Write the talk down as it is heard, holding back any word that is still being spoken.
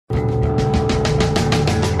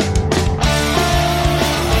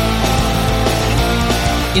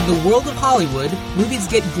In the world of Hollywood, movies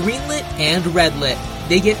get greenlit and redlit.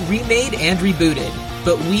 They get remade and rebooted.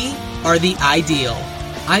 But we are the Ideal.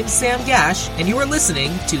 I'm Sam Gash, and you are listening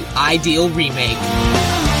to Ideal Remake.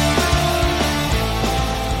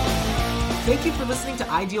 Thank you for listening to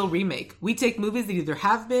Ideal Remake. We take movies that either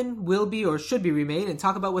have been, will be, or should be remade and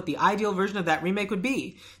talk about what the ideal version of that remake would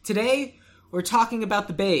be. Today, we're talking about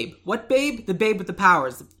The Babe. What Babe? The Babe with the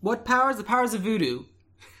powers. What powers? The powers of voodoo.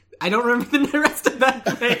 I don't remember the rest of that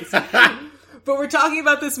phrase. But we're talking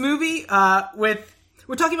about this movie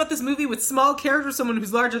with small characters, someone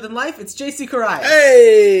who's larger than life. It's JC Kariah.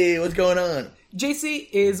 Hey, what's going on? JC,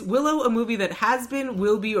 is Willow a movie that has been,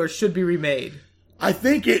 will be, or should be remade? I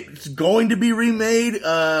think it's going to be remade,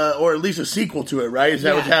 or at least a sequel to it, right? Is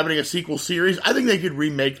that what's happening, a sequel series? I think they could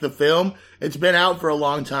remake the film. It's been out for a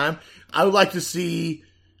long time. I would like to see,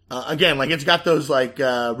 again, like, it's got those, like,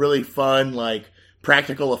 really fun, like,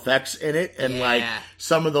 practical effects in it, and, like,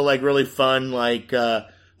 some of the, like, really fun, like, the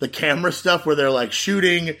camera stuff where they're, like,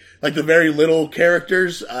 shooting, like, the very little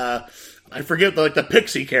characters. I forget, like, the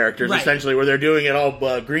pixie characters, essentially, where they're doing it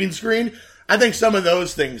all green screen. I think some of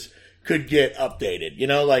those things could get updated, you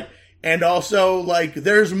know, like, and also, like,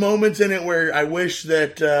 there's moments in it where I wish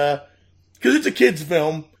that, cause it's a kid's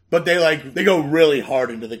film, but they go really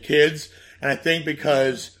hard into the kids, and I think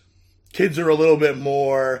because kids are a little bit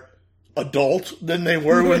more adult than they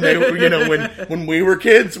were when they were, you know, when we were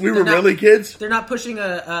kids, really kids. They're not pushing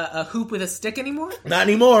a hoop with a stick anymore? Not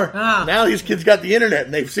anymore. Now these kids got the internet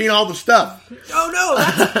and they've seen all the stuff. Oh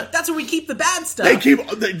no, that's where we keep the bad stuff. They keep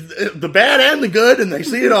the bad and the good, and they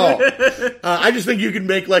see it all. I just think you could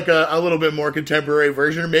make like a little bit more contemporary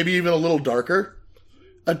version, or maybe even a little darker.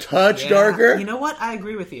 A touch darker. You know what? I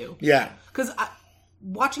agree with you. Yeah. Because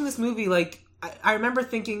watching this movie, like, I remember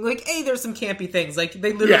thinking, like, hey, there's some campy things. Like,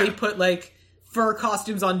 they literally put, like, fur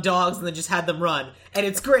costumes on dogs and then just had them run. And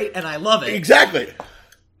it's great, and I love it. Exactly.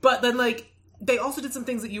 But then, like, they also did some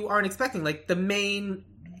things that you aren't expecting. Like, the main,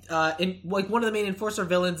 one of the main enforcer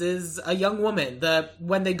villains is a young woman.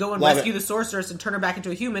 When they go and rescue the sorceress and turn her back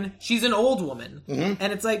into a human, she's an old woman. Mm-hmm.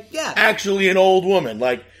 And it's like, actually an old woman.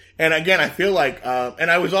 Like, and again, I feel like,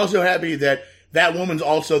 and I was also happy that woman's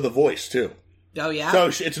also the voice, too. Oh, yeah? So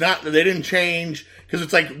it's not, they didn't change, because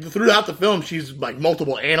it's like, throughout the film, she's like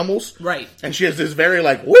multiple animals. Right. And she has this very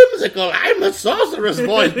like, whimsical, I'm the sorceress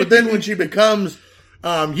voice. But then when she becomes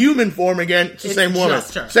human form again, it's the same woman.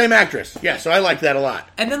 Just her. Same actress. Yeah, so I like that a lot.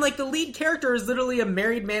 And then, like, the lead character is literally a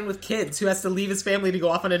married man with kids who has to leave his family to go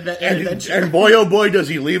off on an adventure. And boy, oh boy, does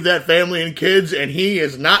he leave that family and kids, and he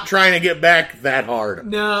is not trying to get back that hard.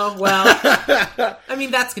 No, well, I mean,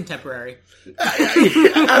 that's contemporary.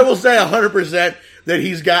 I will say 100% that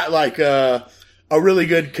he's got, like, a really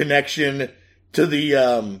good connection to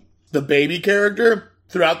the baby character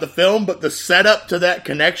throughout the film, but the setup to that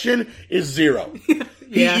connection is zero.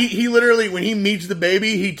 He literally, when he meets the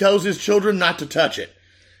baby, he tells his children not to touch it.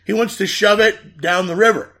 He wants to shove it down the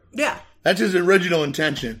river. Yeah. That's his original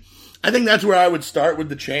intention. I think that's where I would start with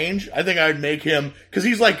the change. I think I would make him, because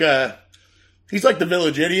he's like the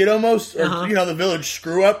village idiot almost, or, you know, the village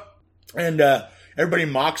screw up, and everybody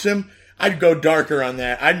mocks him. I'd go darker on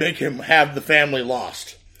that. I'd make him have the family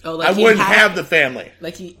lost. Oh, like I wouldn't have the family.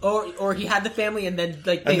 Like or he had the family and then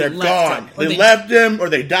like they're left gone. him. They left him, or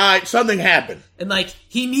they died. Something happened. And like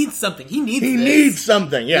he needs something. He needs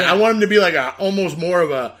something. Yeah, I want him to be like almost more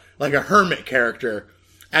of a hermit character,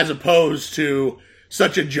 as opposed to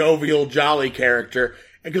such a jovial, jolly character.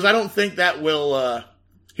 Because I don't think that will.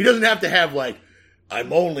 He doesn't have to have like,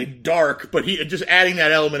 I'm only dark, but he just adding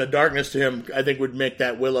that element of darkness to him, I think, would make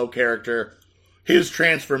that Willow character his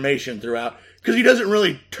transformation throughout. Because he doesn't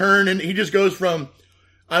really turn, and he just goes from,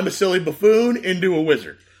 I'm a silly buffoon, into a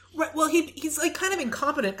wizard. Right, well, he's like kind of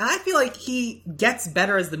incompetent, and I feel like he gets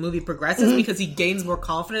better as the movie progresses because he gains more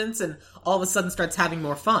confidence and all of a sudden starts having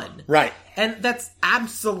more fun. Right. And that's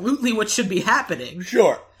absolutely what should be happening.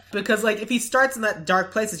 Sure. Because, like, if he starts in that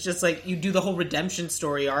dark place, it's just like, you do the whole redemption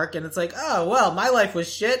story arc, and it's like, oh, well, my life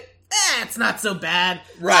was shit. It's not so bad.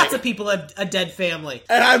 Right. Lots of people have a dead family.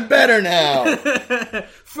 And I'm better now.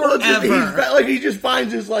 Forever. He just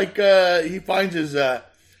finds his, like, his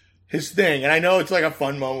thing. And I know it's, like, a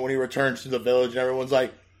fun moment when he returns to the village, and everyone's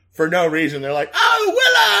like, for no reason, they're like,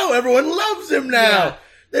 oh, Willow! Everyone loves him now. Yeah.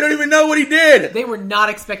 They don't even know what he did. They were not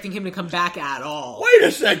expecting him to come back at all. Wait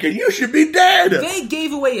a second, you should be dead. They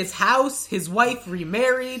gave away his house, his wife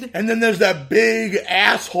remarried. And then there's that big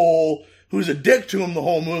asshole who's a dick to him the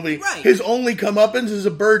whole movie. Right. His only comeuppance is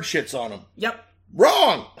a bird shits on him. Yep.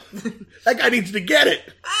 Wrong. That guy needs to get it.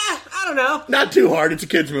 I don't know. Not too hard. It's a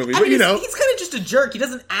kid's movie, but you know. He's kind of just a jerk. He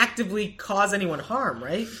doesn't actively cause anyone harm,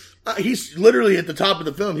 right? He's literally at the top of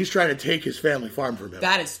the film. He's trying to take his family farm from him.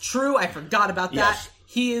 That is true. I forgot about that. Yes.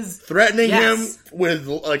 He is threatening him with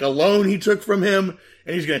like a loan he took from him,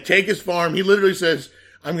 and he's going to take his farm. He literally says,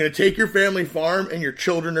 I'm going to take your family farm, and your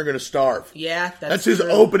children are going to starve. Yeah, that's his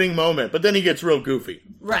opening moment. But then he gets real goofy.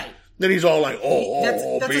 Right. Then he's all like,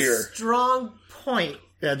 that's beer. A strong point.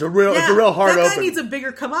 Yeah, it's a real hard open. That guy needs a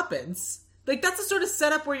bigger comeuppance. Like, that's the sort of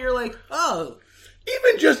setup where you're like, oh.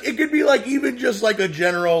 It could be like, even just like a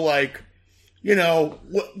general, like, you know,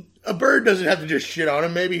 a bird doesn't have to just shit on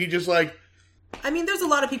him. Maybe he just like. I mean, there's a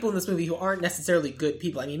lot of people in this movie who aren't necessarily good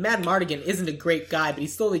people. I mean, Mad Mardigan isn't a great guy, but he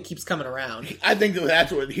slowly keeps coming around. I think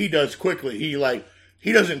that's what he does quickly.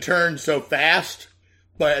 He doesn't turn so fast,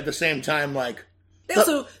 but at the same time, like. They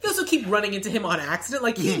also keep running into him on accident.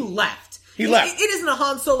 Like, he left. He left. It isn't a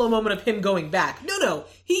Han Solo moment of him going back. No.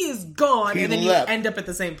 He is gone, and then left. you end up at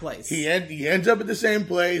the same place. He ends up at the same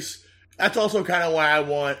place. That's also kind of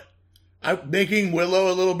why I'm making Willow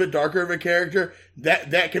a little bit darker of a character.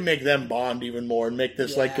 That can make them bond even more and make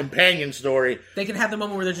this, like, companion story. They can have the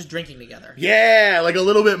moment where they're just drinking together. Yeah, like a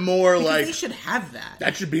little bit more because like... they should have that.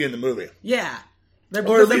 That should be in the movie. Yeah.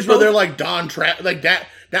 Or at least where they're like like that,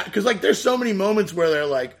 because like there's so many moments where they're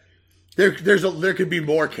like, there could be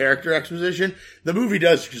more character exposition. The movie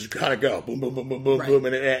does just kind of go boom, boom, boom, boom, boom, boom,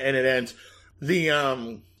 and it ends.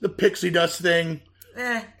 The pixie dust thing,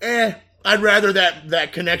 I'd rather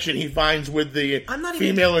that connection he finds with the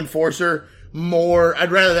female enforcer more.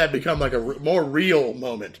 I'd rather that become like a more real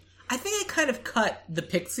moment. I think I kind of cut the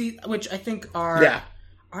pixies, which I think are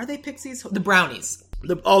they pixies? The brownies.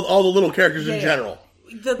 All the little characters in general.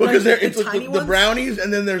 Because the brownies,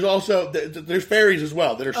 and then there's also there's fairies as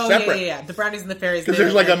well that are separate. Yeah. The brownies and the fairies. Because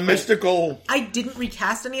there's like a mystical. I didn't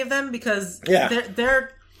recast any of them because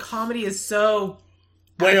their comedy is so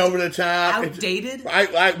way over the top, outdated.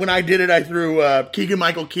 When I did it, I threw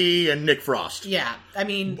Keegan-Michael Key and Nick Frost. Yeah, I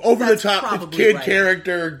mean over the top, it's kid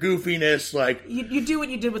character goofiness. Like you do what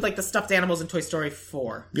you did with like the stuffed animals in Toy Story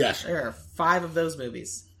 4. Yes, there are 5 of those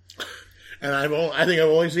movies. And I think I've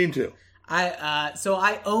only seen 2. So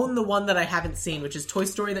I own the one that I haven't seen, which is Toy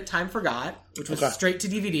Story That Time Forgot, which was straight to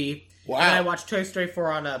DVD. Wow. And I watched Toy Story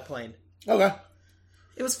 4 on a plane. Okay.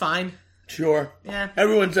 It was fine. Sure. Yeah.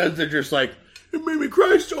 Everyone says they're just like, it made me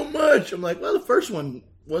cry so much. I'm like, well, the first one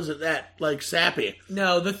wasn't that, like, sappy.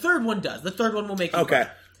 No, the third one does. The third one will make you cry.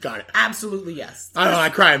 Got it. Absolutely, yes. I don't know, I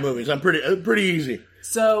cry in movies. I'm pretty easy.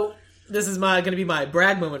 So, this is going to be my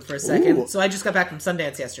brag moment for a second. Ooh. So I just got back from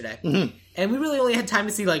Sundance yesterday. Mm-hmm. And we really only had time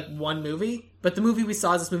to see, like, one movie. But the movie we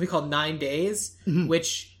saw is this movie called 9 Days,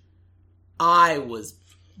 which I was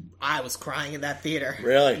crying in that theater.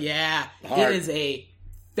 Really? Yeah. Hard. It is a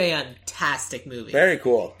fantastic movie. Very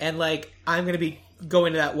cool. And, like, I'm going to be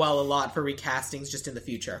going to that well a lot for recastings just in the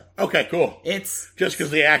future. Okay, cool. It's... Just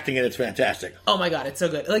because the acting in it's fantastic. Oh my god, it's so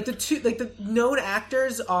good. Like, the known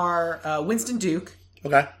actors are Winston Duke.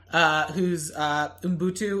 Okay. Who's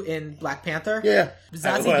Umbutu in Black Panther. Yeah.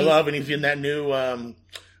 I love, and he's in that new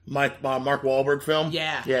Mark Wahlberg film.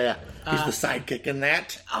 Yeah. Yeah. He's the sidekick in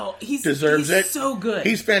that. Oh, he's so good.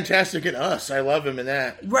 He's fantastic in Us. I love him in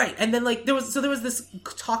that. Right. And then, like, there was this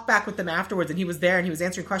talk back with them afterwards, and he was there, and he was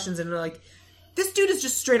answering questions, and they're like, this dude is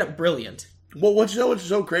just straight up brilliant. Well, what's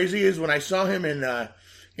so crazy is when I saw him in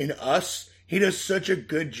Us, he does such a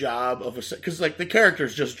good job of because, like, the character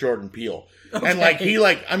is just Jordan Peele. Okay. And, like,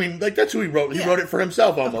 that's who he wrote. He wrote it for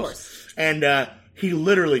himself almost. Of course. And he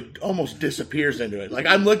literally almost disappears into it. Like,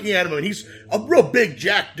 I'm looking at him, and he's a real big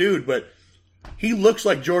jack dude, but he looks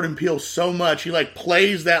like Jordan Peele so much. He, like,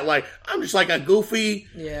 plays that, like, I'm just like a goofy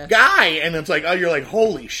guy. And it's like, oh, you're like,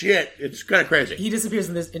 holy shit. It's kind of crazy. He disappears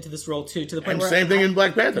into this role, too, to the point where... same thing in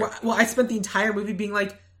Black Panther. Well, I spent the entire movie being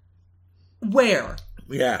like, where?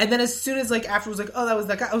 Yeah. And then as soon as, like, after it was like, oh, that was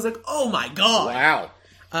that guy, I was like, oh my god.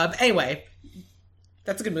 Wow. Anyway,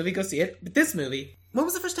 that's a good movie. Go see it. But this movie, when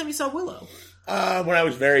was the first time you saw Willow? When I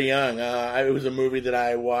was very young. It was a movie that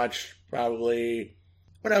I watched probably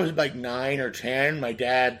when I was like 9 or 10. My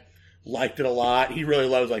dad liked it a lot. He really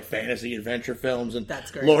loves like fantasy adventure films and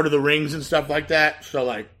that's great. Lord of the Rings and stuff like that. So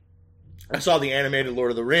like, I saw the animated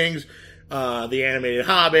Lord of the Rings, the animated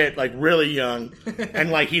Hobbit, like really young, and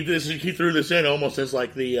like he threw this in almost as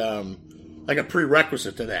like the like a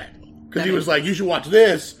prerequisite to that because he was like, you should watch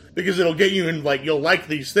this because it'll get you in, like, you'll like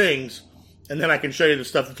these things. And then I can show you the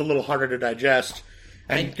stuff that's a little harder to digest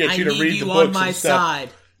and get you to read the books on my and stuff. Side.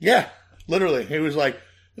 Yeah, literally. He was like,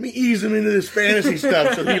 let me ease him into this fantasy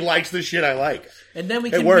stuff so he likes the shit I like. And then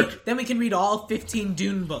we can read all 15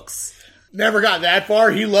 Dune books. Never got that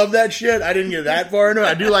far. He loved that shit. I didn't get that far into it.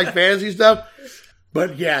 I do like fantasy stuff.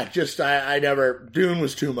 But yeah, just I never, Dune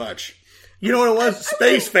was too much. You know what it was?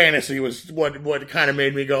 Space fantasy was what kind of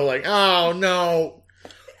made me go like, oh no,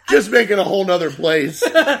 just making a whole nother place.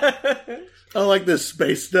 I like this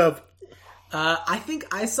space stuff. I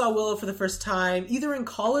think I saw Willow for the first time either in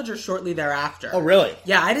college or shortly thereafter. Oh, really?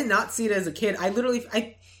 Yeah, I did not see it as a kid.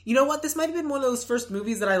 You know what? This might have been one of those first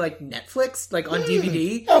movies that I Netflixed, on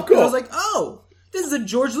DVD. Oh, cool. I was like, oh, this is a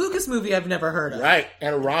George Lucas movie I've never heard of. Right,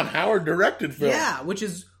 and a Ron Howard directed film. Yeah, which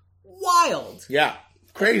is wild. Yeah,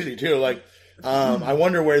 crazy too. I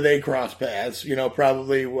wonder where they cross paths.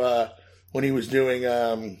 Probably when he was doing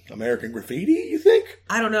American Graffiti, you think?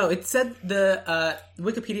 I don't know. It said the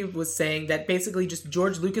Wikipedia was saying that basically just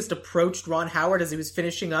George Lucas approached Ron Howard as he was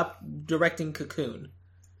finishing up directing Cocoon.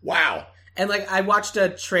 Wow. And I watched a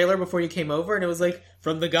trailer before you came over, and it was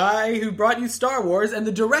from the guy who brought you Star Wars and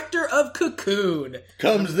the director of Cocoon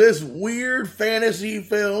comes this weird fantasy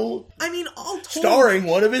film. I mean, all told, starring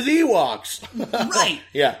one of his Ewoks. Right.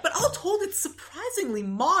 Yeah. But all told, it's surprisingly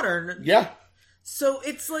modern. Yeah. So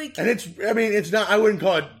it's and it's not, I wouldn't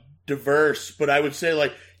call it diverse, but I would say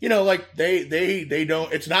they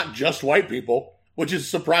don't, it's not just white people, which is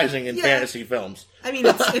surprising in fantasy films. I mean,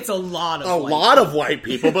 it's a lot of of white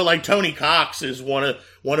people, but Tony Cox is one of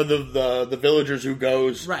the villagers who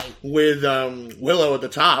goes with Willow at the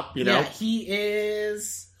top. Yeah, he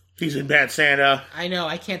is. He's in Bad Santa. I know.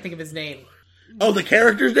 I can't think of his name. Oh, the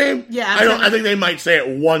character's name? Yeah, I think they might say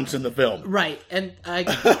it once in the film. Right, and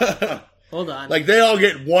hold on. They all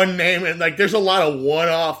get one name, and there's a lot of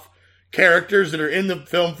one-off characters that are in the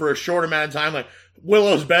film for a short amount of time.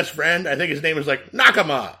 Willow's best friend, I think his name is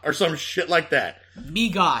Nakama or some shit like that. Me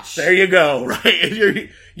gosh. There you go,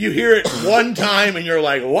 right? You hear it one time and you're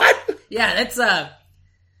like, what? Yeah, that's, I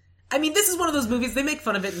mean, this is one of those movies, they make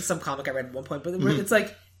fun of it in some comic I read at one point, but it's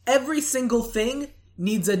every single thing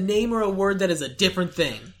needs a name or a word that is a different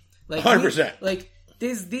thing. 100%.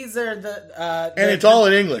 These are the and it's all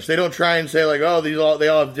in English. They don't try and say they all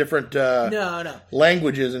have different no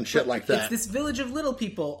languages and shit like that. It's this village of little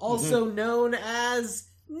people, also known as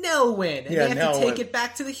Nelwyn, and they have to take it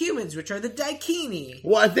back to the humans, which are the Daikini.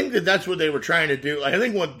 Well, I think that's what they were trying to do. I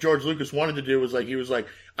think what George Lucas wanted to do was he was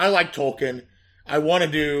I like Tolkien, I want to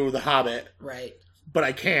do The Hobbit, right? But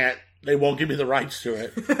I can't. They won't give me the rights to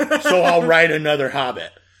it, so I'll write another Hobbit,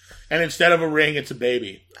 and instead of a ring, it's a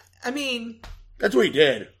baby. I mean. That's what he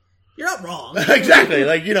did. You're not wrong. Exactly.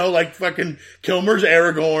 Fucking Kilmer's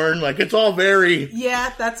Aragorn. It's all very...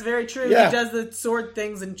 Yeah, that's very true. Yeah. He does the sword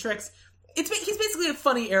things and tricks. He's basically a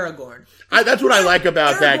funny Aragorn. That's what I like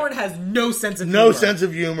about that. Aragorn has no sense of humor. No sense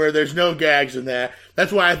of humor. There's no gags in that.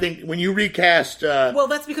 That's why I think when you recast... well,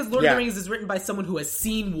 that's because Lord of the Rings is written by someone who has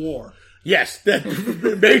seen war. Yes, that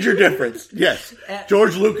major difference. Yes,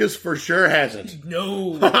 George Lucas for sure hasn't.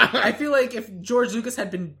 No, I feel like if George Lucas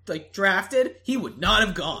had been drafted, he would not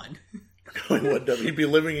have gone. He wouldn't have. He'd be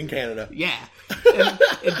living in Canada. Yeah,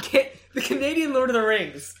 the Canadian Lord of the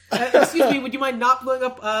Rings. Excuse me, would you mind not blowing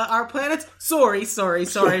up our planets? Sorry.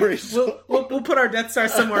 We'll put our Death Star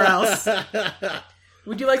somewhere else.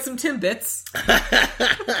 Would you like some Timbits?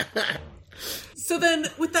 So then,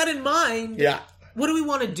 with that in mind, what do we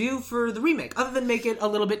want to do for the remake, other than make it a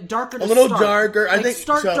little bit darker? Darker. I think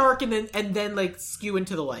start so. Dark and then skew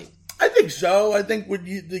into the light. I think so. I think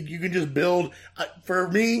you can just build. For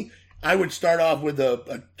me, I would start off with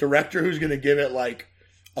a director who's going to give it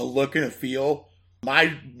a look and a feel.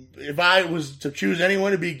 If I was to choose anyone,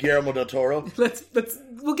 it'd be Guillermo del Toro.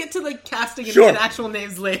 We'll get to casting and actual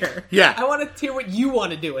names later. Yeah, I want to hear what you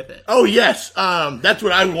want to do with it. Oh yes, that's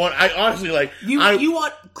what I want. I honestly You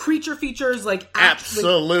want creature features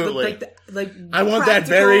absolutely. I want that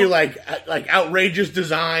very outrageous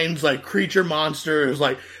designs, creature monsters,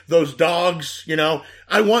 those dogs.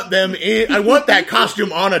 I want them in. I want that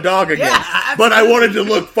costume on a dog again. Yeah, but I want it to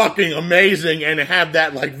look fucking amazing and have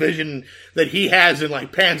that vision that he has in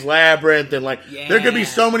Pan's Labyrinth and there could be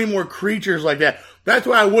so many more creatures like that. That's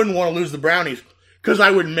why I wouldn't want to lose the brownies, because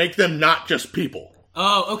I would make them not just people.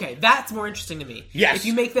 Oh, okay. That's more interesting to me. Yes. If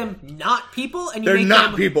you make them not people, and they're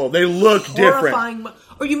not people. They look different.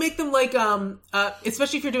 Or you make them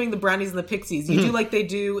especially if you're doing the brownies and the pixies, you do they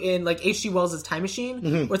do in H.G. Wells' Time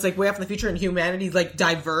Machine, where it's way off in the future and humanity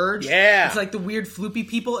diverge. Yeah. It's the weird floopy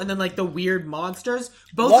people and then the weird monsters,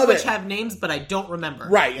 both of which have names, but I don't remember.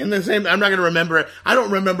 Right. And the same, I'm not going to remember it. I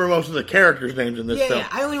don't remember most of the characters' names in this film. Yeah,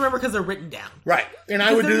 I only remember because they're written down. Right. And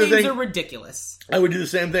I would do the thing. Their names are ridiculous. I would do the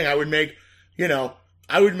same thing. I would make,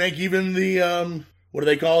 even the, what are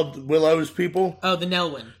they called? Willow's people? Oh, the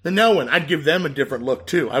Nelwyn. The Nelwyn. I'd give them a different look,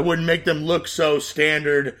 too. I wouldn't make them look so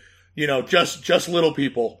standard, just little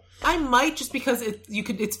people. I might, just because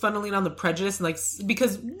it's funneling on the prejudice, and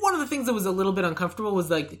because one of the things that was a little bit uncomfortable was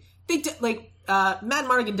Matt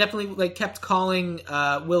Mardigan definitely kept calling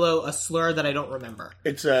Willow a slur that I don't remember.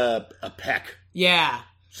 It's a peck. Yeah.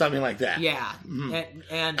 Something like that. Yeah. Mm-hmm.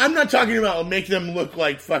 And I'm not talking about make them look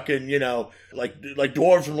like fucking, like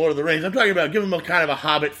dwarves from Lord of the Rings. I'm talking about give them a kind of a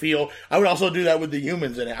Hobbit feel. I would also do that with the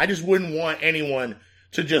humans in it. I just wouldn't want anyone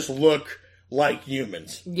to just look like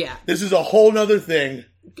humans. Yeah. This is a whole nother thing.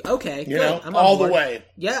 Okay. You good. know, I'm all the way.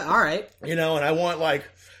 Yeah, all right. And I want like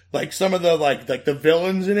some of the like the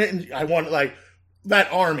villains in it, and I want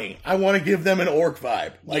that army. I want to give them an orc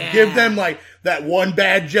vibe. Give them that one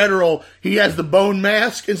bad general. He has the bone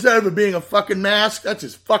mask. Instead of it being a fucking mask, that's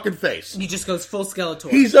his fucking face. He just goes full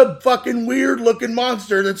Skeletor. He's a fucking weird looking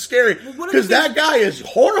monster that's scary. Because that guy is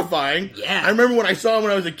horrifying. Yeah. I remember when I saw him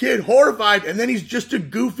when I was a kid, horrified, and then he's just a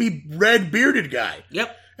goofy red bearded guy.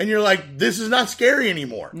 Yep. And you're like, this is not scary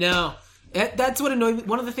anymore. No. That's what annoyed me.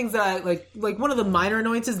 One of the things that I like one of the minor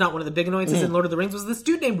annoyances, not one of the big annoyances in Lord of the Rings, was this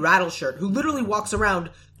dude named Rattleshirt who literally walks around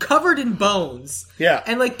covered in bones. Yeah.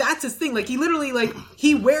 And that's his thing. He literally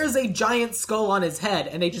he wears a giant skull on his head,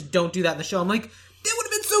 and they just don't do that in the show. I'm like, that would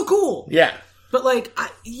have been so cool. Yeah. But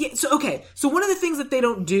so one of the things that they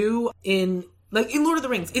don't do in Lord of the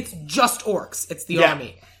Rings, it's just orcs. It's the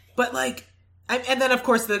army. But and then, of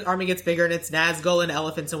course, the army gets bigger, and it's Nazgul and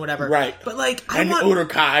elephants and whatever. Right. But, I want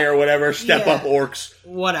Uruk-hai or whatever, step up orcs.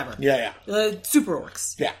 Whatever. Yeah. Super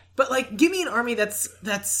orcs. Yeah. But, give me an army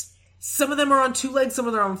that's some of them are on 2 legs, some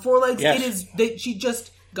of them are on 4 legs. Yes. It is, she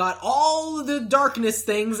just got all of the darkness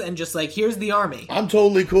things and just, here's the army. I'm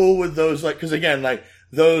totally cool with those, because again,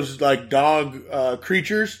 those dog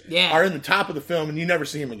creatures are in the top of the film and you never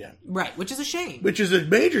see them again. Right, which is a shame. Which is a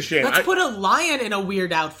major shame. Let's put a lion in a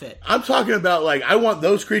weird outfit. I'm talking about I want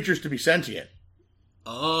those creatures to be sentient.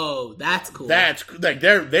 Oh, that's cool. That's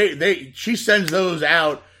she sends those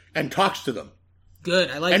out and talks to them.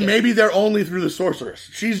 Good, I like it. And maybe they're only through the sorceress.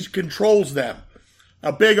 She controls them.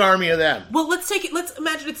 A big army of them. Well, let's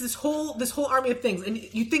imagine it's this whole army of things, and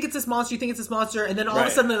you think it's this monster, and then all of a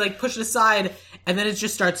sudden they push it aside, and then it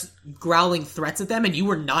just starts growling threats at them, and you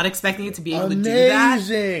were not expecting it to be able to do that.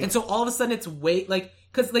 And so all of a sudden it's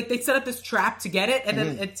because they set up this trap to get it, and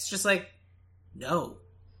then it's just no,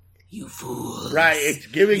 you fools. Right, it's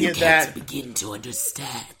giving it that. You can't begin to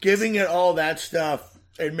understand. Giving it all that stuff,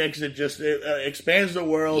 it makes it it expands the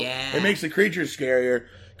world. Yeah. It makes the creatures scarier.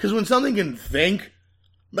 Because when something can think.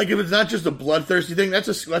 If it's not just a bloodthirsty thing,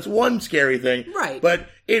 that's one scary thing. Right. But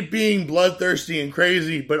it being bloodthirsty and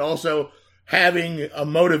crazy, but also having a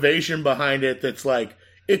motivation behind it that's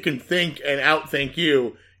it can think and outthink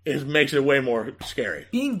you makes it way more scary.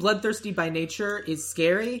 Being bloodthirsty by nature is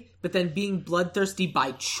scary, but then being bloodthirsty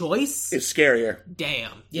by choice is scarier.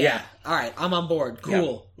 Damn. Yeah. All right, I'm on board.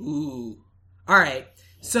 Cool. Yeah. Ooh. All right.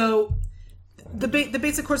 So the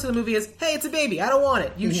basic course of the movie is, hey, it's a baby. I don't want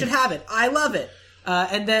it. You should have it. I love it.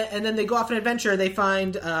 And then they go off on an adventure. They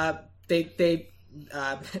find they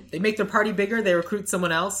make their party bigger. They recruit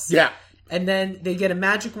someone else. Yeah. And then they get a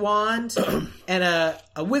magic wand and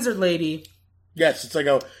a wizard lady. Yes, it's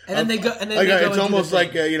it's almost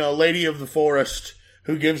like a lady of the forest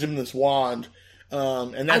who gives him this wand.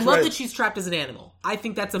 And that's I love that she's trapped as an animal. I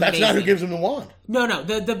think that's amazing. That's not who gives him the wand. No.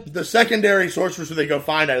 The secondary sorceress who they go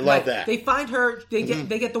find. I love that. They find her. They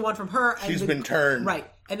get the wand from her. And she's been turned. Right.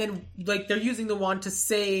 And then, they're using the wand to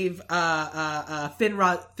save Finn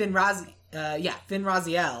Raziel.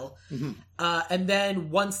 Mm-hmm. And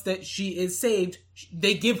then once that she is saved,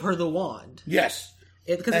 they give her the wand. Yes.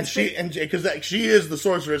 Because she is the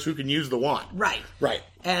sorceress who can use the wand. Right. Right.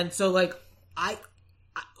 And so, I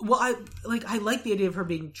like the idea of her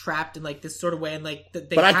being trapped in this sort of way, and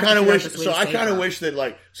but I kind of wish. So I kind of wish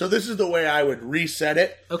that so this is the way I would reset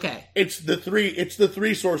it. Okay. It's the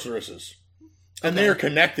three sorceresses. And they are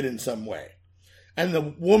connected in some way. And the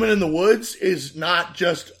woman in the woods is not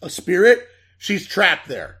just a spirit. She's trapped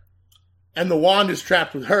there. And the wand is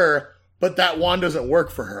trapped with her, but that wand doesn't work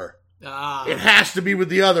for her. It has to be with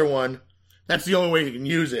the other one. That's the only way you can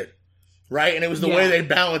use it. Right? And it was the way they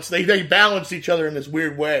balance. They balance each other in this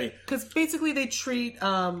weird way. Because basically they treat,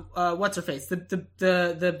 what's her face?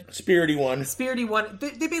 The spirity one. Spirity one.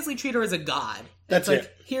 They basically treat her as a god. That's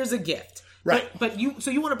it. Here's a gift. Right. But you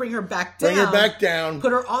want to bring her back down. Bring her back down.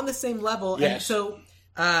 Put her on the same level. Yes. And so...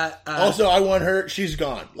 also, I want her... She's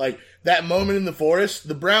gone. That moment in the forest,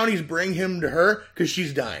 the brownies bring him to her because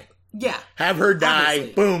she's dying. Yeah. Have her die.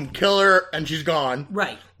 Obviously. Boom. Kill her. And she's gone.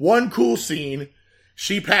 Right. One cool scene.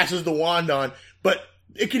 She passes the wand on. But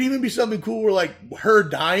it could even be something cool where, her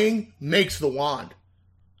dying makes the wand.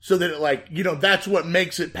 So that, that's what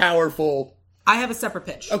makes it powerful I have a separate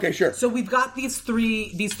pitch. Okay, sure. So we've got these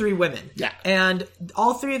three women. Yeah. And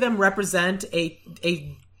all three of them represent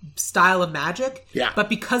a style of magic. Yeah. But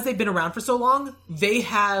because they've been around for so long, they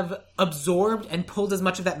have absorbed and pulled as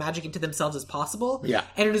much of that magic into themselves as possible. Yeah.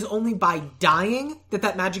 And it is only by dying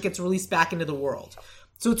that magic gets released back into the world.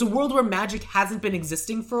 So it's a world where magic hasn't been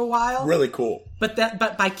existing for a while. Really cool. But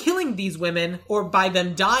by killing these women or by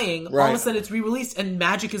them dying, all of a sudden it's re-released and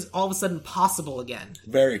magic is all of a sudden possible again.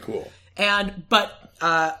 Very cool. But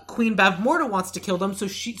Queen Bavmorda wants to kill them, so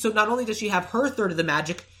not only does she have her third of the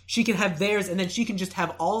magic, she can have theirs, and then she can just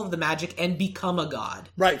have all of the magic and become a god.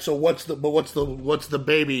 Right. So what's the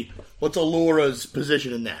baby? What's Allura's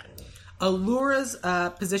position in that? Allura's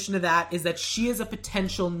position of that is that she is a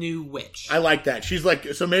potential new witch. I like that. She's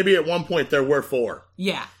like, so maybe at one point there were 4.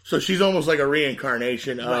 Yeah. So she's almost like a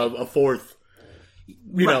reincarnation of a fourth,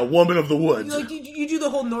 woman of the woods. Like you do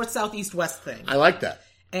the whole north, south, east, west thing. I like that.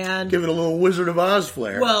 And give it a little Wizard of Oz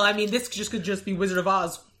flair. Well, I mean, this could just be Wizard of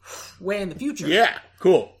Oz way in the future. Yeah,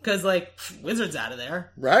 cool. Because Wizard's out of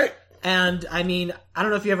there, right? And I mean, I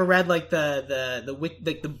don't know if you ever read the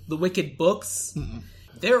Wicked books. Mm-hmm.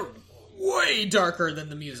 They're way darker than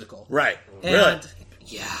the musical, right? And really?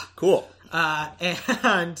 Yeah, cool.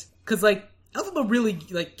 And because Elphaba really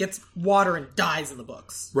gets water and dies in the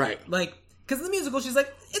books, right? Because in the musical she's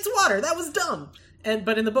like, it's water, that was dumb,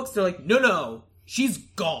 but in the books they're like, no. She's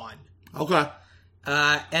gone. Okay.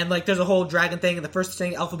 And there's a whole dragon thing, and the first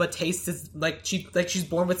thing Elphaba tastes is she's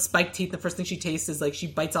born with spiked teeth. The first thing she tastes is she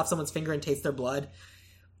bites off someone's finger and tastes their blood.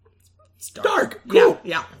 It's dark. Cool.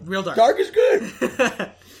 Yeah, real dark. Dark is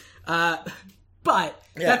good. But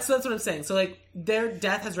that's what I'm saying. So their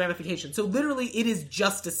death has ramifications. So literally, it is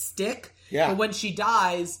just a stick. Yeah. But when she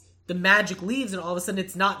dies, the magic leaves, and all of a sudden,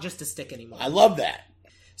 it's not just a stick anymore. I love that.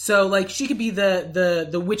 So, she could be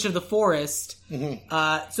the witch of the forest.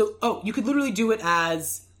 Mm-hmm. You could literally do it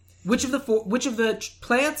as witch of the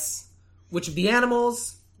plants, witch of the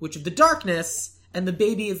animals, witch of the darkness, and the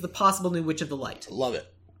baby is the possible new witch of the light. Love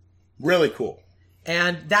it. Really cool.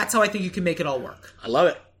 And that's how I think you can make it all work. I love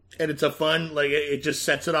it. And it's a fun, it just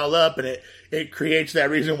sets it all up, and it creates that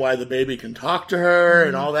reason why the baby can talk to her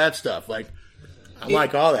and all that stuff. I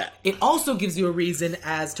like all that. It also gives you a reason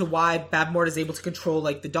as to why Bavmorda is able to control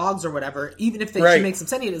the dogs or whatever, even if she makes them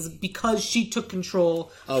sentient, is because she took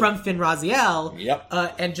control from Fin Raziel. Yep.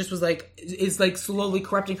 And just was is slowly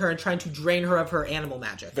corrupting her and trying to drain her of her animal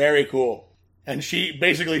magic. Very cool. And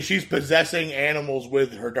she's possessing animals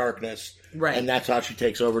with her darkness. Right. And that's how she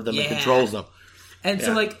takes over them and controls them. And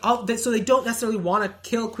so so they don't necessarily want to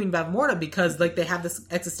kill Queen Bavmorda because they have this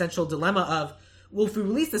existential dilemma of, well, if we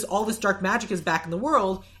release this, all this dark magic is back in the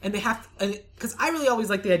world, and they have because I really always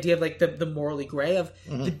like the idea of the morally gray of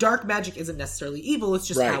the dark magic isn't necessarily evil; it's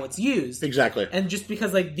just how it's used. Exactly. And just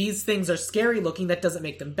because these things are scary looking, that doesn't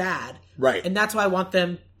make them bad. Right. And that's why I want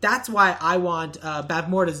them. That's why I want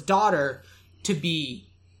Bavmorda's daughter to be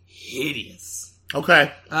hideous.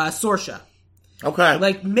 Okay. Sorsha.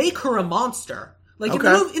 Okay. Make her a monster. In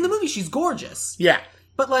the movie, she's gorgeous. Yeah.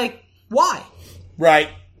 But why? Right.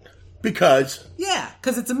 Because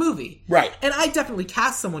it's a movie. Right. And I definitely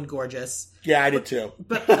cast someone gorgeous. Yeah, I did too.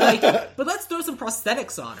 But let's throw some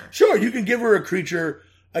prosthetics on her. Sure, you can give her a creature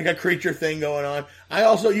thing going on.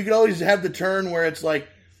 You can always have the turn where it's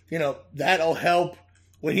that'll help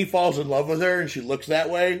when he falls in love with her and she looks that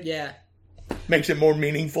way. Yeah. Makes it more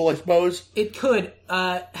meaningful, I suppose. It could.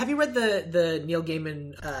 Have you read the Neil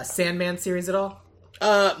Gaiman Sandman series at all?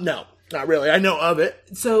 No. Not really. I know of it.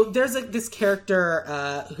 So there's this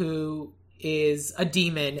character who is a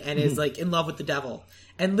demon and is in love with the devil,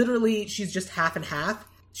 and literally she's just half and half.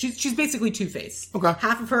 She's basically Two-Face. Okay.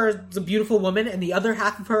 Half of her is a beautiful woman, and the other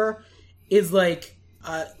half of her is a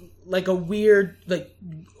weird,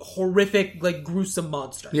 horrific, gruesome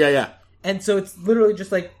monster. Yeah. And so it's literally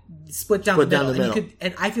just split down the middle. And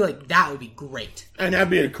and I feel like that would be great. And that'd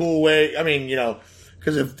be a cool way. I mean,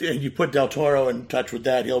 because if you put Del Toro in touch with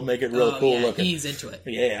that, he'll make it real cool looking. He's into it.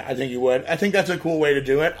 Yeah, I think he would. I think that's a cool way to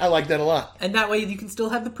do it. I like that a lot. And that way you can still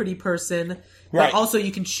have the pretty person, right? But also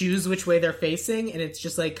you can choose which way they're facing, and it's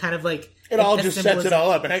just it all just sets it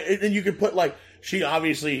all up. And you can put she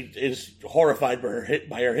obviously is horrified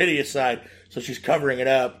by her hideous side, so she's covering it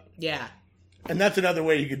up. Yeah. And that's another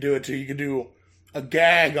way you could do it too. You could do a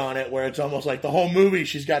gag on it where it's almost like the whole movie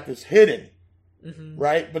she's got this hidden. Mm-hmm.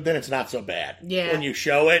 Right? But then it's not so bad. Yeah. When you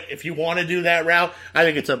show it, if you want to do that route, I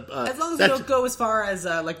think it's a... as long as you don't go as far as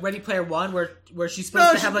Ready Player One, where she's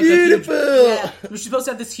supposed to have beautiful. where she's supposed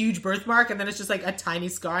to have this huge birthmark, and then it's just a tiny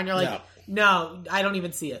scar, and you're No, I don't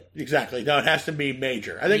even see it. Exactly. No, it has to be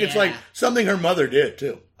major. I think it's Yeah. like something her mother did,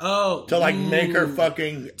 too. Oh. To, like, make her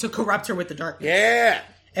fucking... To corrupt her with the darkness. Yeah.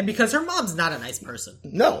 And because her mom's not a nice person.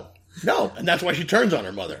 No. And that's why she turns on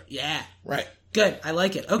her mother. Yeah. Right. Good. I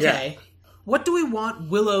like it. Okay. Yeah. What do we want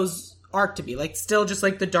Willow's arc to be? Like, still just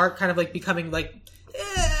like the dark kind of like becoming like,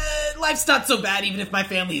 life's not so bad even if my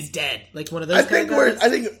family's dead. Like one of those I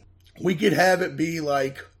think we could have it be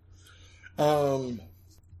like,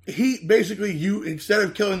 he basically, instead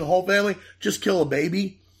of killing the whole family, just kill a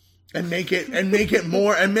baby and make it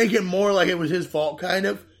more like it was his fault, kind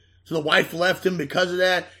of. So the wife left him because of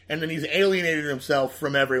that, and then he's alienated himself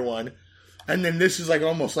from everyone. And then this is like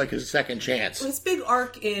almost like his second chance. His big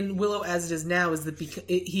arc in Willow as it is now is that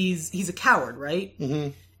he's a coward, right? Mm-hmm.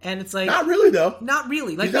 And it's like... Not really, though. Not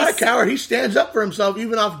really. Like, he's not a coward. He stands up for himself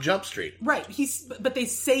even off Jump Street. Right. But they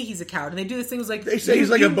say he's a coward. And they do this thing like... They say he's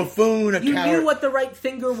like a buffoon, you coward. You knew what the right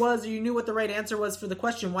finger was, or you knew what the right answer was for the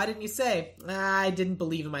question. Why didn't you say, I didn't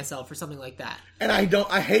believe in myself, or something like that? And I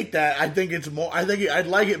hate that. I think it's more... I'd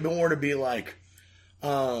like it more to be like...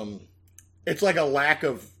 it's like a lack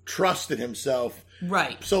of trust in himself.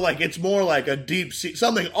 Right. So, like, it's more like a deep...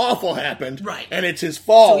 something awful happened. Right. And it's his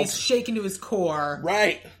fault. So he's shaken to his core.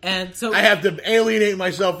 Right. And so... I have to alienate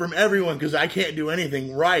myself from everyone because I can't do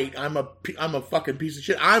anything right. I'm a fucking piece of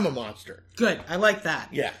shit. I'm a monster. Good. I like that.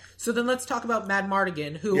 Yeah. So then let's talk about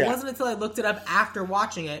Madmartigan, who it wasn't until I looked it up after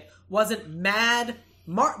watching it, wasn't a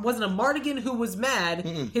Mardigan who was mad.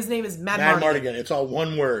 Mm-mm. His name is Madmartigan. It's all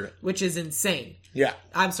one word. Which is insane. Yeah.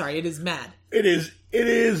 I'm sorry, it is mad. It is.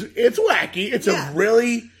 It's wacky. It's a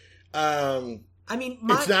really. I mean,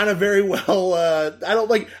 it's not a very well. I don't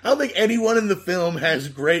think anyone in the film has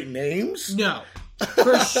great names. No,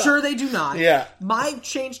 for sure they do not. Yeah. My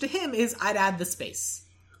change to him is I'd add the space.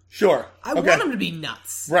 Sure. I want him to be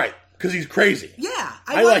nuts. Right, because he's crazy. Yeah,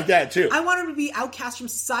 I like that too. I want him to be outcast from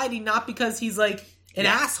society, not because he's like an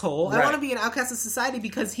asshole. Right. I want to be an outcast of society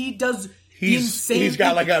because he does. He's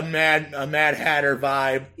got like a Mad Hatter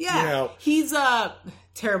vibe. Yeah. You know. He's a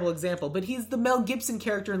terrible example, but he's the Mel Gibson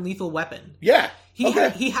character in Lethal Weapon. Yeah. He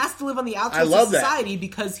has to live on the outskirts of society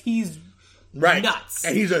because he's nuts.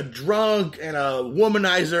 And he's a drunk and a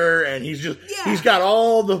womanizer, and he's got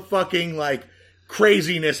all the fucking like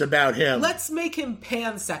craziness about him. Let's make him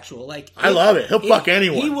pansexual. Like I love it. He'll fuck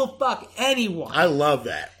anyone. He will fuck anyone. I love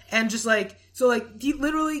that. And just like he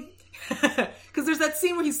literally because there's that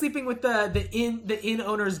scene where he's sleeping with the inn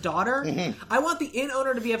owner's daughter. Mm-hmm. I want the inn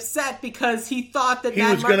owner to be upset because he thought that he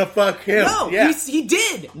was gonna fuck him. No, he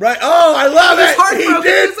did. Right? Oh, I love it. He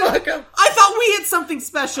did fuck him. I thought we had something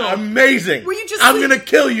special. Amazing. Were you just? I'm gonna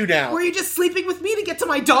kill you now. Were you just sleeping with me to get to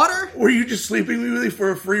my daughter? Were you just sleeping with me for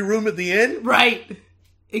a free room at the inn? Right.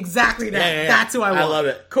 Exactly that. Yeah. That's who I want. I love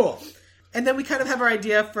it. Cool. And then we kind of have our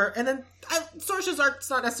idea and then Saoirse's arc's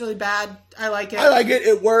not necessarily bad. I like it.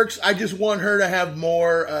 It works. I just want her to have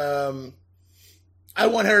more, I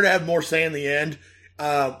want her to have more say in the end.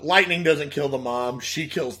 Lightning doesn't kill the mom. She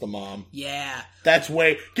kills the mom. Yeah.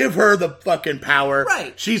 Give her the fucking power.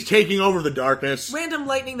 Right. She's taking over the darkness. Random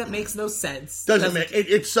lightning that makes no sense.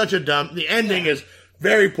 It's such a dumb, the ending is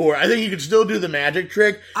very poor. I think you could still do the magic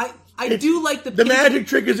trick. I do like the magic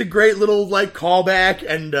trick is a great little like callback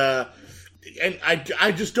and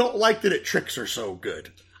I just don't like that it tricks her so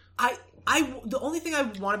good. The only thing I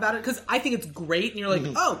want about it, because I think it's great, and you're like,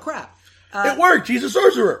 oh crap, it worked. He's a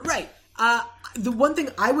sorcerer, right? The one thing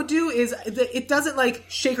I would do is that it doesn't like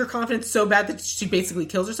shake her confidence so bad that she basically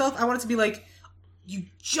kills herself. I want it to be like, you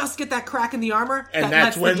just get that crack in the armor, and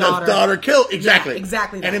that's when the daughter kills. Exactly, yeah,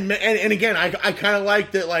 exactly. That. And again, I kind of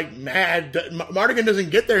like that. Like Mardigan doesn't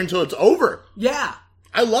get there until it's over. Yeah.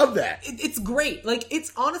 I love that. It's great. Like,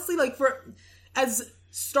 it's honestly, like, as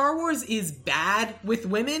Star Wars is bad with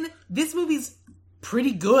women, this movie's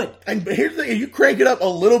pretty good. And here's the thing, you crank it up a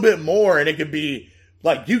little bit more, and it could be,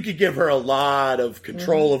 like, you could give her a lot of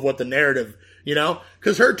control of what the narrative, you know?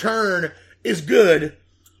 Because her turn is good,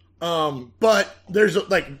 but there's,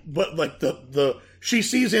 she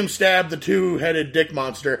sees him stab the two-headed dick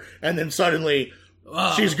monster, and then suddenly,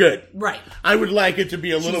 she's good. Right. I would like it to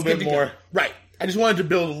be a little bit more. Right. I just wanted to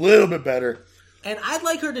build a little bit better. And I'd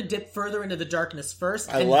like her to dip further into the darkness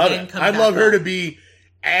first. I love it. I'd love her to be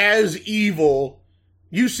as evil.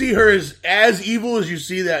 You see her as evil as you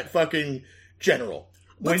see that fucking general.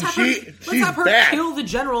 Let's have her bad. Kill the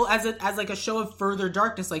general as like a show of further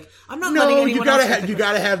darkness. Like, I'm not letting anyone else. You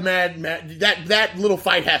gotta have mad. That little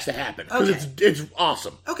fight has to happen because it's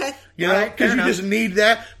awesome. Okay, you know, because you just need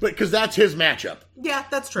that, but because that's his matchup. Yeah,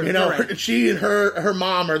 that's true. You know, right. She and her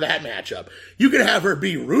mom are that matchup. You could have her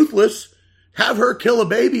be ruthless, have her kill a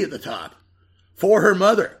baby at the top for her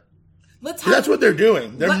mother. That's what they're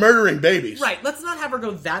doing. They're murdering babies. Right. Let's not have her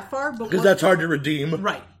go that far. Because that's hard to redeem.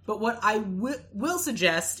 Right. But what I will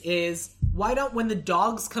suggest is, why don't, when the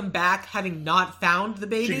dogs come back, having not found the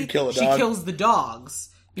baby, she kills the dogs.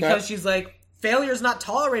 Because she's like, failure's not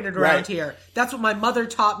tolerated around here. That's what my mother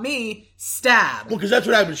taught me. Stab. Well, because that's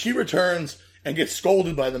what happens. She returns and gets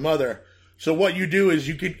scolded by the mother. So what you do is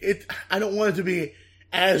I don't want it to be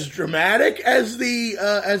as dramatic as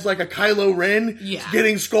as like a Kylo Ren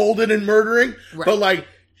getting scolded and murdering. Right. But like,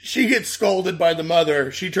 she gets scolded by the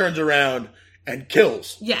mother, she turns around and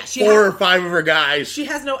kills 4 or 5 of her guys. She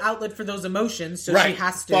has no outlet for those emotions, so she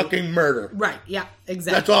has to fucking murder. Right, yeah,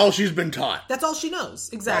 exactly. That's all she's been taught. That's all she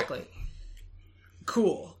knows. Exactly. Right.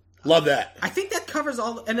 Cool. Love that. I think that covers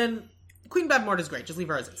all, and then Queen Bavmorda is great. Just leave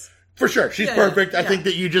her as is. For sure. She's perfect. I think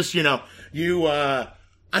that you just,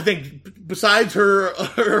 I think besides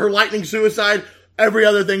her lightning suicide, every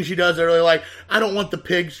other thing she does, I really like. I don't want the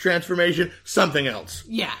pig's transformation. Something else.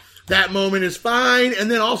 Yeah. That moment is fine. And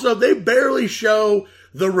then also, they barely show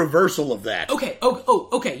the reversal of that. Okay.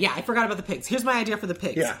 Okay. Yeah, I forgot about the pigs. Here's my idea for the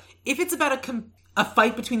pigs. Yeah. If it's about a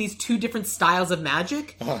fight between these two different styles of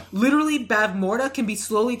magic, literally Bavmorda can be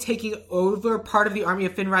slowly taking over part of the army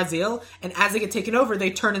of Fin Raziel, and as they get taken over,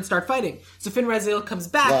 they turn and start fighting. So Fin Raziel comes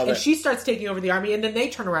back, and she starts taking over the army, and then they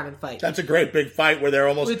turn around and fight. That's a great big fight where they're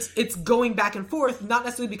almost... It's going back and forth, not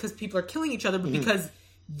necessarily because people are killing each other, but because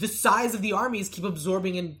the size of the armies keep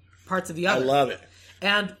absorbing in parts of the other. I love it.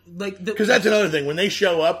 And like... Because that's another thing. When they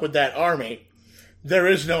show up with that army,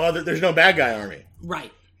 there's no bad guy army.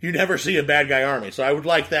 Right. You never see a bad guy army. So I would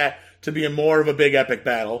like that to be more of a big epic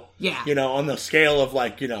battle. Yeah. On the scale of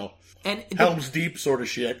and Helm's Deep sort of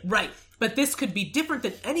shit. Right. But this could be different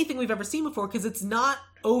than anything we've ever seen before, because it's not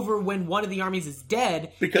over when one of the armies is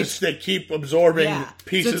dead. Because they keep absorbing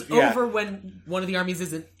pieces. So it's over when one of the armies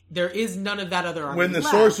isn't. There is none of that other army when the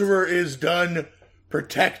left. sorcerer is done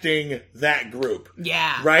protecting that group.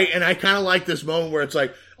 Yeah. Right? And I kind of like this moment where it's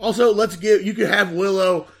like, also, you could have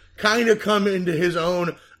Willow kind of come into his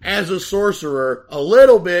own as a sorcerer a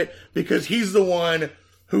little bit, because he's the one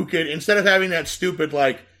who could, instead of having that stupid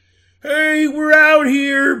hey, we're out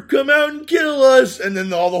here, come out and kill us, and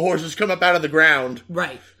then all the horses come up out of the ground.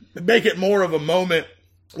 Right. Make it more of a moment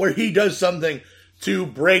where he does something to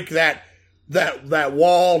break that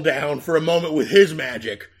wall down for a moment with his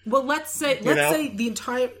magic. Well, let's say the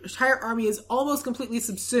entire army is almost completely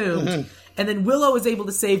subsumed, and then Willow is able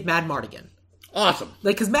to save Mad Mardigan. Awesome.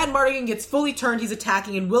 Because Mad Mardigan gets fully turned, he's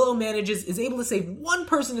attacking, and Willow is able to save one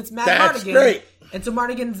person, it's Mad Mardigan. That's great. And so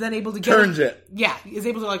Mardigan's then able to turns it. Yeah, is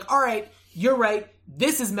able to all right, you're right,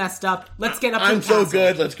 this is messed up, let's get up to the castle. I'm so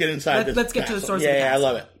good, let's get inside this Let's get castle. to the source of the castle. Yeah, I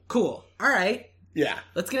love it. Cool. All right. Yeah.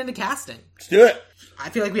 Let's get into casting. Let's do it. I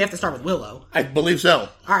feel like we have to start with Willow. I believe so.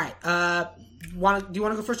 All right. Do you want to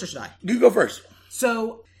go first or should I? You go first.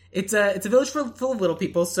 So... It's a village full of little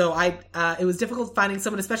people, so it was difficult finding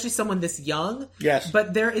someone, especially someone this young. Yes.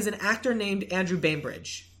 But there is an actor named Andrew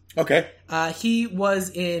Bainbridge. Okay. He was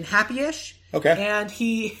in Happy-ish. Okay. And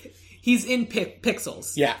he's in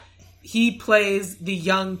Pixels. Yeah. He plays the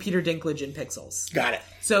young Peter Dinklage in Pixels. Got it.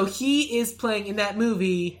 So he is playing in that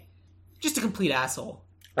movie just a complete asshole.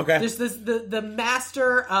 Okay. There's the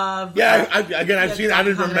master of... Yeah, I've seen it. I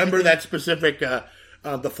didn't remember that specific... the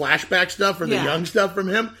flashback stuff or the young stuff from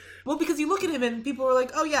him. Well, because you look at him and people were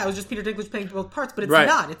like, "Oh yeah, it was just Peter Dinklage playing both parts," but it's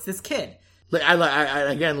not. It's this kid.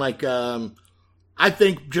 I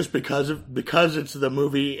think just because it's the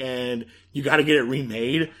movie and you got to get it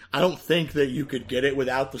remade, I don't think that you could get it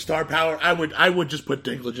without the star power. I would just put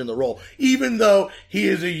Dinklage in the role, even though he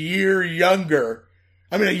is a year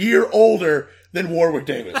older than Warwick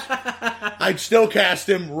Davis. I'd still cast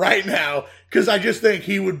him right now because I just think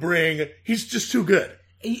he's just too good.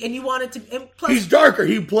 And you want it to... And plus, he's darker.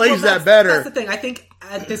 He plays that better. That's the thing. I think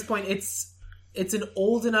at this point it's an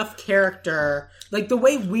old enough character. Like the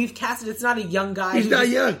way we've casted, it's not a young guy. He's not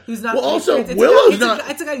young. Who's not... Well, also, Willow's not...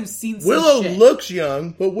 It's a guy who's seen some Willow shit. looks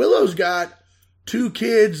young, but Willow's got 2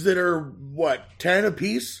 kids that are, 10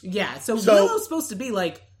 apiece? Yeah, so Willow's supposed to be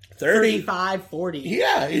 30, 35, 40.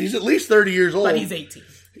 Yeah, he's at least 30 years old. But he's 18.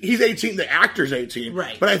 He's 18. The actor's 18.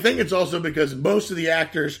 Right. But I think it's also because most of the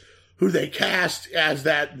actors who they cast as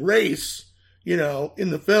that race, in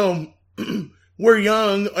the film, were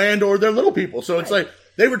young and or they're little people. So it's like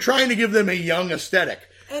they were trying to give them a young aesthetic.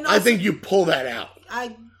 And also, I think you pull that out.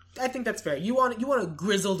 I think that's fair. You want a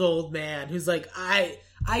grizzled old man who's like, I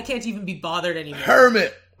can't even be bothered anymore.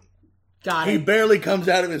 Hermit. Got it. He barely comes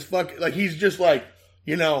out of his fucking... he's just I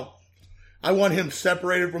want him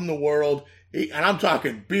separated from the world. And I'm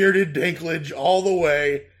talking bearded Dinklage all the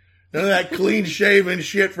way. None of that clean-shaven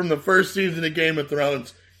shit from the first season of Game of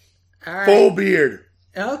Thrones. All right. Full beard.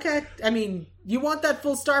 Okay. I mean, you want that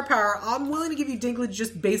full star power. I'm willing to give you Dinklage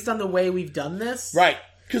just based on the way we've done this. Right.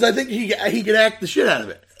 Because I think he could act the shit out of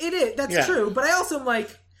it. It is. That's true. But I also am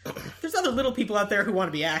like, there's other little people out there who want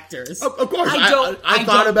to be actors. Of course. I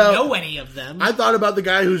don't know any of them. I thought about the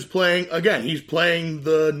guy who's playing, again, he's playing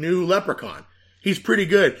the new Leprechaun. He's pretty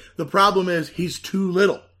good. The problem is he's too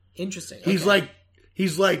little. Interesting. He's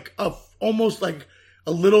like almost like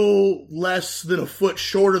a little less than a foot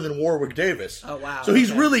shorter than Warwick Davis. Oh, wow. So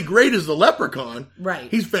he's really great as the Leprechaun. Right.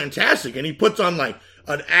 He's fantastic. And he puts on like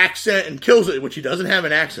an accent and kills it, which he doesn't have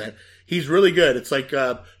an accent. He's really good. It's like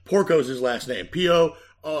Porco's his last name. Porco.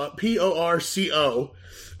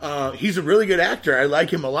 He's a really good actor. I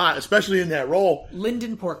like him a lot, especially in that role.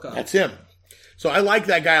 Lyndon Porco. That's him. So I like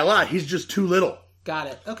that guy a lot. He's just too little. Got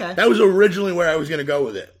it. Okay. That was originally where I was going to go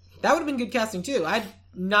with it. That would have been good casting, too. I'm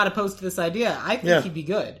not opposed to this idea. I think he'd be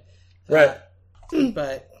good. Right.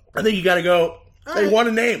 But I think you got to go. They right. want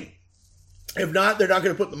a name. If not, they're not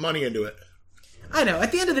going to put the money into it. I know.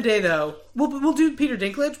 At the end of the day, though, we'll do Peter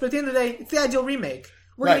Dinklage, but at the end of the day, it's the ideal remake.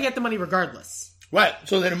 We're going to get the money regardless. Right.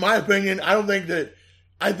 So then, in my opinion, I think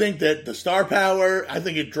that the star power, I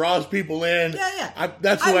think it draws people in. Yeah.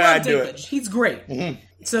 That's the way I do it. He's great. Mm-hmm.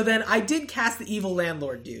 So then I did cast the evil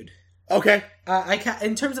landlord dude. Okay.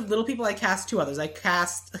 In terms of little people, I cast two others.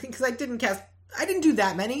 Because I didn't do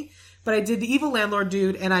that many, but I did the evil landlord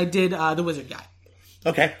dude and I did the wizard guy.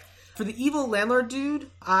 Okay. For the evil landlord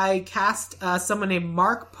dude, I cast someone named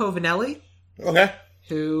Mark Povinelli. Okay.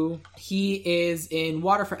 He is in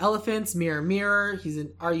Water for Elephants, Mirror Mirror. He's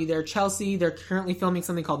in Are You There, Chelsea? They're currently filming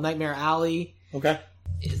something called Nightmare Alley. Okay.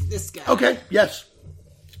 Is this guy. Okay, yes.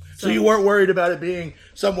 So you weren't worried about it being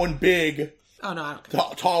someone big. Oh, no, I don't care.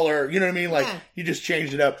 Taller, you know what I mean? Like, you just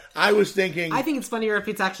changed it up. I was thinking... I think it's funnier if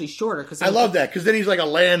it's actually shorter. Cause I love that, because then he's like a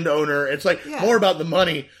landowner. It's like more about the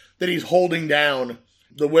money that he's holding down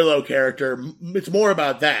the Willow character. It's more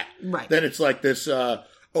about that. Right. Than it's like this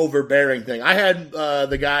overbearing thing. I had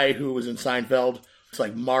the guy who was in Seinfeld. It's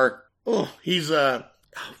like Mark... he's...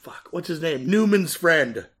 what's his name? Newman's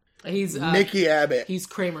friend. He's... Mickey Abbott. He's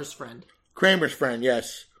Kramer's friend. Kramer's friend,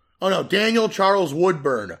 yes. Oh, no, Daniel Charles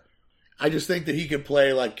Woodburn. I just think that he could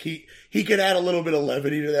play, like, he could add a little bit of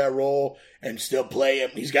levity to that role and still play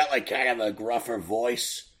him. He's got, like, kind of a gruffer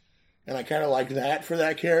voice. And I kind of like that for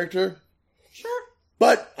that character. Sure.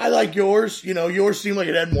 But I like yours. You know, yours seemed like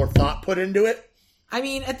it had more thought put into it. I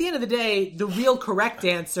mean, at the end of the day, the real correct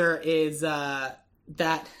answer is that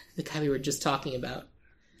the guy we were just talking about.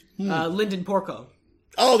 Lyndon Porco.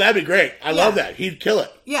 Oh, that'd be great. I love that. He'd kill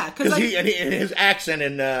it. Yeah, because his accent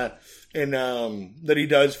that he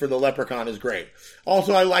does for the Leprechaun is great.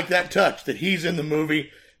 Also, I like that touch that he's in the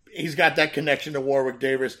movie. He's got that connection to Warwick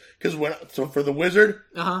Davis. Because for the Wizard,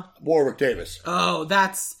 Warwick Davis. Oh,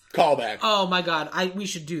 that's callback. Oh my God, we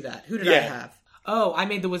should do that. Who did I have? Oh, I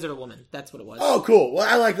made the Wizard a woman. That's what it was. Oh, cool. Well,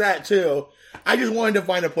 I like that too. I just wanted to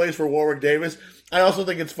find a place for Warwick Davis. I also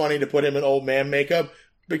think it's funny to put him in old man makeup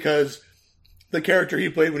because the character he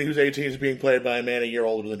played when he was 18 is being played by a man a year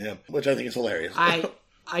older than him, which I think is hilarious.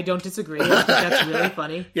 I don't disagree. I think that's really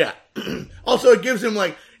funny. Yeah. Also, it gives him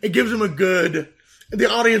a good... The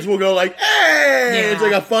audience will go like, hey! Yeah. It's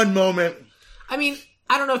like a fun moment. I mean,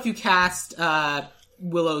 I don't know if you cast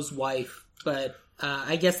Willow's wife, but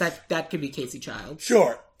I guess that could be Casey Childs.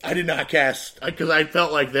 Sure. I did not cast... Because I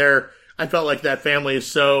felt like that family is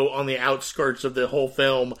so on the outskirts of the whole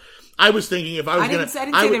film. I was thinking if I was going to... I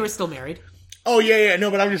didn't say they were still married. Oh, yeah. No,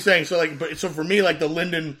 but I'm just saying. So for me, like the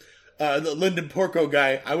Lyndon Porco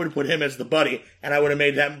guy, I would have put him as the buddy, and I would have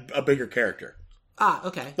made that a bigger character. Ah,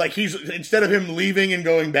 okay. Like instead of him leaving and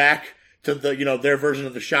going back to their version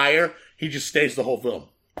of the Shire, he just stays the whole film.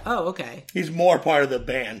 Oh, okay. He's more part of the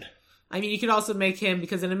band. I mean, you could also make him,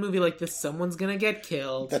 because in a movie like this, someone's gonna get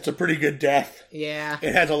killed. That's a pretty good death. Yeah.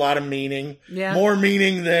 It has a lot of meaning. Yeah. More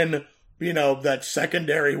meaning than, that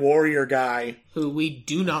secondary warrior guy. Who we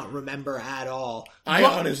do not remember at all.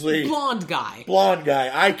 Honestly... Blonde guy.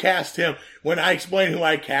 I cast him. When I explain who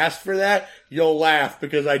I cast for that, you'll laugh,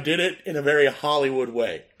 because I did it in a very Hollywood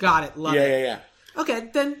way. Got it. Love it. Yeah. Okay,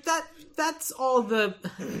 then that's all the...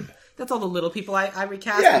 That's all the little people I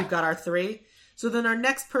recast. Yeah. We've got our 3. So then our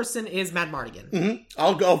next person is Matt Mardigan. Mm-hmm.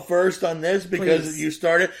 I'll go first on this because Please. You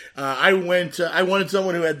started. I wanted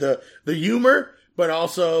someone who had the humor, but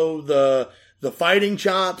also the fighting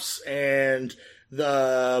chops and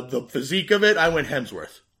the physique of it. I went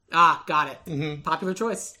Hemsworth. Ah, got it. Mm-hmm. Popular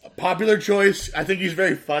choice. Popular choice. I think he's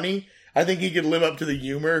very funny. I think he could live up to the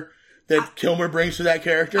humor that Kilmer brings to that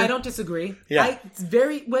character. I don't disagree. Yeah.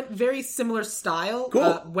 Went very similar style.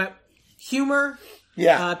 Cool. Humor.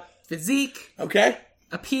 Yeah. Physique. Okay.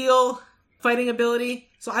 appeal, fighting ability.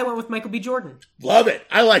 So I went with Michael B. Jordan. Love it.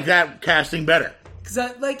 I like that casting better.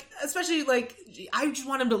 Because, especially, I just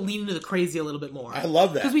want him to lean into the crazy a little bit more. I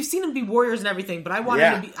love that. Because we've seen him be warriors and everything, but I want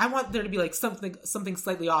him to be, I want there to be, like, something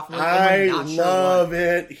slightly off. And I love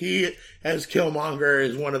it. He, as Killmonger,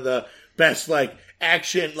 is one of the best, like,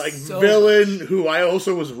 action, like, villain who I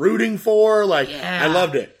also was rooting for. Like, I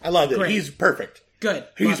loved it. Great. He's perfect. Good.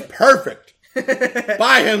 He's perfect.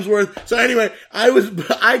 By Hemsworth. So anyway,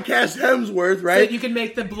 I cast Hemsworth, right? So you can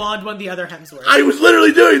make the blonde one the other Hemsworth. I was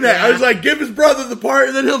literally doing that. Yeah. I was like, give his brother the part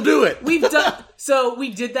and then he'll do it. We did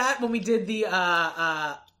that when we did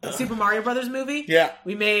the Super Mario Brothers movie. Yeah.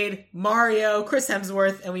 We made Mario, Chris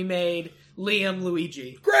Hemsworth, and we made Liam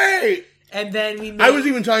Luigi. Great! And then we made... I was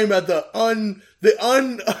even talking about the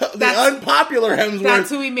unpopular Hemsworth. That's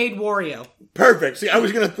who we made Wario. Perfect. See, I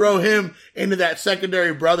was going to throw him into that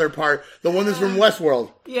secondary brother part, the one that's from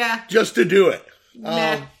Westworld. Yeah. Just to do it.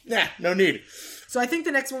 Nah, no need. So I think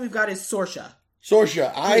the next one we've got is Sorsha.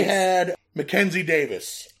 I had Mackenzie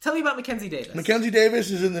Davis. Tell me about Mackenzie Davis. Mackenzie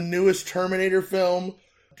Davis is in the newest Terminator film.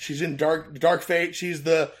 She's in Dark Fate. She's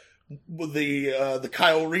the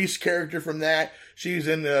Kyle Reese character from that. She's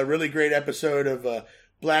in a really great episode of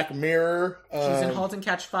Black Mirror. She's in *Halt and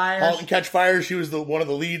Catch Fire*. *Halt and Catch Fire*. She was one of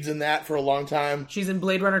the leads in that for a long time. She's in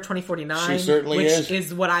 *Blade Runner 2049*. She certainly which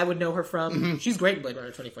is what I would know her from. Mm-hmm. She's great in *Blade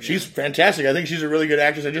Runner 2049*. She's fantastic. I think she's a really good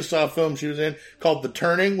actress. I just saw a film she was in called *The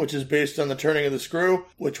Turning*, which is based on *The Turning of the Screw*,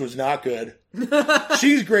 which was not good.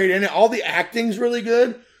 She's great in it. All the acting's really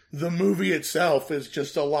good. The movie itself is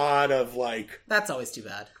just a lot of like... That's always too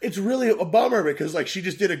bad. It's really a bummer because like she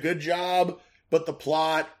just did a good job, but the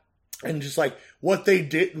plot and just like what they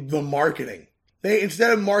did, the marketing. They,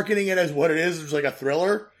 instead of marketing it as what it is like a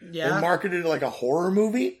thriller, they marketed it like a horror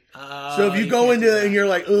movie. So if you go into it and you're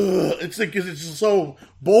like, ugh, it's like, cause it's just so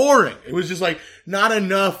boring. It was just like not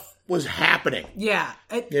enough was happening. Yeah.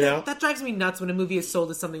 That drives me nuts when a movie is sold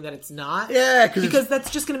as something that it's not. Yeah. Because that's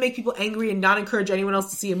just going to make people angry and not encourage anyone else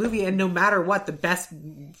to see a movie. And no matter what, the best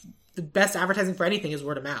advertising for anything is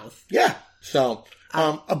word of mouth. Yeah. So,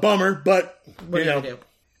 a bummer, but what are you going to do?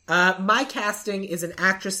 My casting is an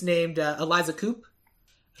actress named Eliza Coupe,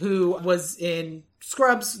 who was in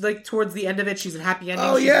Scrubs, like towards the end of it. She's in Happy Ending.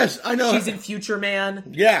 Oh, yes, I know. She's in Future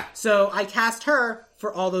Man. Yeah. So I cast her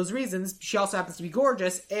for all those reasons. She also happens to be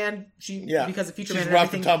gorgeous, and because of Future Man and everything. She's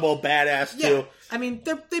rough and tumble, badass too. Yeah. I mean,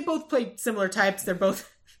 they both play similar types. They're both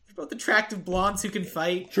attractive blondes who can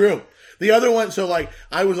fight. True. The other one, so like,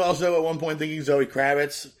 I was also at one point thinking Zoe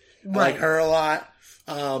Kravitz. I like her a lot.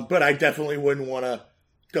 But I definitely wouldn't want to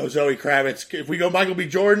go Zoe Kravitz. If we go Michael B.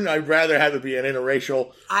 Jordan, I'd rather have it be an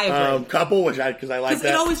interracial couple, because I like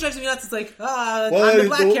that. It always drives me nuts. It's like, I'm the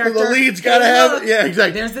black character. The lead's got to have it. Yeah,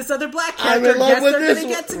 exactly. There's this other black character. I'm in love with this. They're going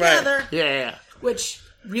to get together. Right. Yeah. Which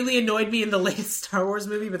really annoyed me in the latest Star Wars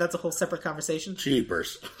movie, but that's a whole separate conversation.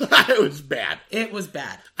 Jeepers. It was bad. It was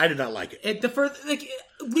bad. I did not like it. I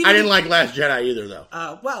didn't like Last Jedi either, though.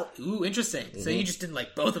 Interesting. Mm-hmm. So you just didn't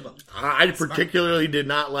like both of them. I particularly did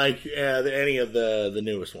not like any of the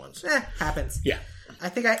newest ones. Happens. Yeah. I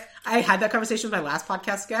think I had that conversation with my last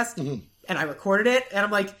podcast guest, and I recorded it, and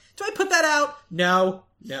I'm like, do I put that out? No.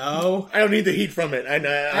 I don't need the heat from it.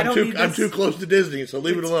 I'm too close to Disney, so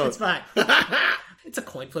leave it alone. It's fine. It's a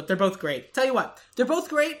coin flip. They're both great. Tell you what, they're both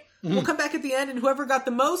great. Mm-hmm. We'll come back at the end, and whoever got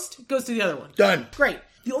the most goes to the other one. Done. Great.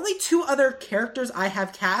 The only two other characters I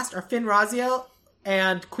have cast are Finn Raziel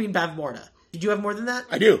and Queen Bavmorda. Did you have more than that?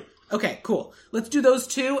 I do. Okay, cool. Let's do those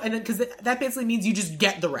two, and then because that basically means you just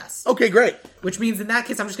get the rest. Okay, great. Which means in that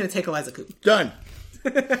case, I'm just going to take Eliza Coupe. Done.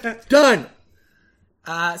 Done.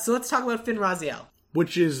 So let's talk about Finn Raziel.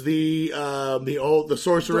 Which is the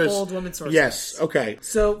sorceress. The old woman sorceress. Yes, okay.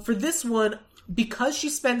 So for this one, because she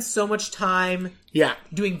spends so much time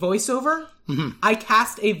doing voiceover, I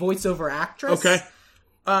cast a voiceover actress. Okay.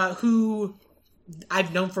 Who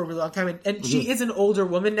I've known for a really long time. And she is an older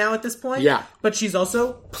woman now at this point. Yeah. But she's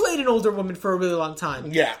also played an older woman for a really long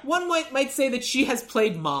time. Yeah. One might say that she has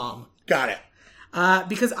played Mom. Got it.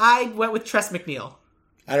 Because I went with Tress MacNeille.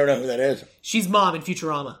 I don't know who that is. She's Mom in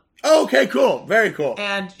Futurama. Oh, okay, cool. Very cool.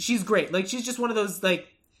 And she's great. Like, she's just one of those, like,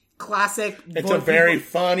 classic... It's a very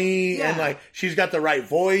funny, and, like, she's got the right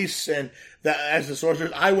voice, and as the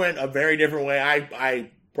sorceress, I went a very different way.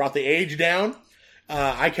 I brought the age down.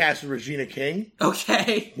 I cast Regina King.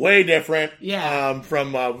 Okay. Way different. Yeah.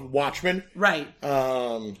 From Watchmen. Right.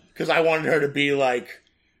 Because I wanted her to be, like,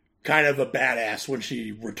 kind of a badass when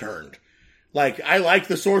she returned. Like, I like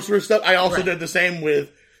the sorceress stuff. I also did the same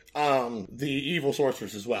with the evil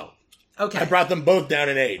sorceress as well. Okay. I brought them both down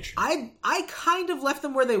in age. I kind of left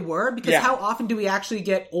them where they were because Yeah. how often do we actually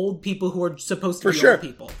get old people who are supposed to For be sure. old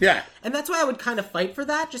people? Yeah. And that's why I would kind of fight for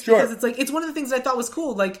that, just Sure. because it's like, it's one of the things that I thought was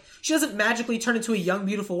cool. Like, she doesn't magically turn into a young,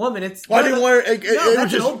 beautiful woman. It's Well, I didn't want her... no, that's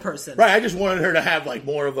was just, an old person. Right, I just wanted her to have like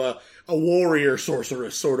more of a warrior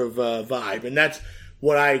sorceress sort of vibe. And that's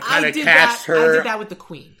what I kind of cast her... I did that with the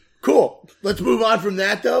Queen. Cool. Let's move on from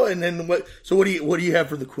that, though. And then what... So what do you have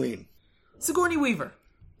for the Queen? Sigourney Weaver.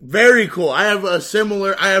 Very cool. I have a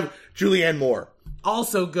similar... I have Julianne Moore.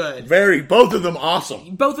 Also good. Both of them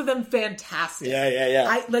awesome. Both of them fantastic.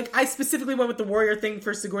 Yeah. I specifically went with the warrior thing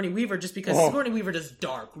for Sigourney Weaver just because Sigourney Weaver does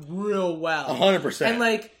dark real well. 100%. And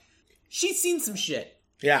like, she's seen some shit.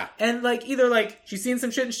 Yeah. And like, either like, she's seen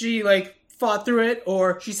some shit and she like fought through it,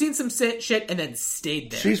 or she's seen some shit and then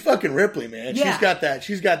stayed there. She's fucking Ripley, man. Yeah.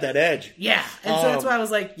 She's got that edge. Yeah. And so that's why I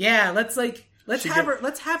was like, yeah, let's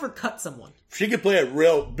have her cut someone. She could play it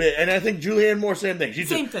real big. And I think Julianne Moore, same thing.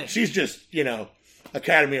 Same thing. She's just,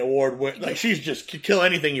 Academy Award win. Like, she's just could kill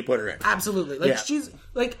anything you put her in. Absolutely. Like, she's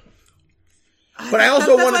like... But I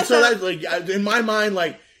also wanted, that's like, in my mind,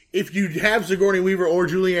 like, if you have Sigourney Weaver or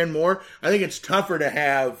Julianne Moore, I think it's tougher to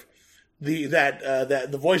have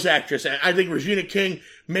the voice actress. I think Regina King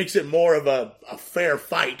makes it more of a fair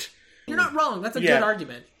fight. You're not wrong. That's a good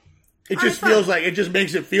argument. It just feels like, it just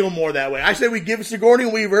makes it feel more that way. I say we give Sigourney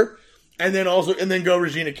Weaver, and then go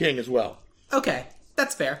Regina King as well. Okay.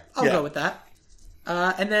 That's fair. I'll go with that.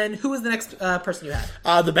 And then who was the next person you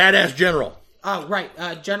had? The Badass General. Oh, right.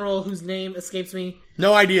 General whose name escapes me.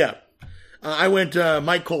 No idea. I went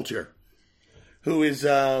Mike Colter, who is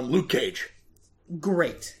Luke Cage.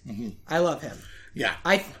 Great. Mm-hmm. I love him. Yeah.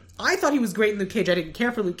 I thought he was great in Luke Cage. I didn't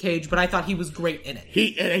care for Luke Cage, but I thought he was great in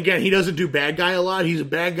it. And again, he doesn't do bad guy a lot. He's a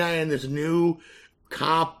bad guy in this new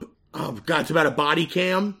cop. Oh, God, it's about a body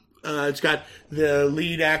cam. It's got the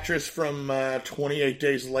lead actress from 28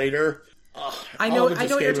 Days Later. I know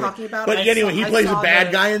what you're talking about. But anyway, he plays a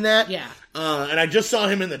bad guy in that. Yeah. And I just saw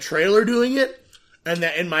him in the trailer doing it. And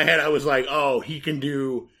that in my head, I was like, oh, he can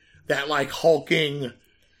do that, like, hulking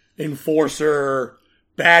enforcer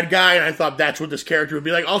bad guy. And I thought that's what this character would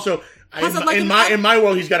be like. Also, in my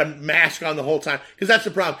world, he's got a mask on the whole time. Because that's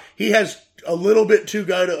the problem. He has a little bit too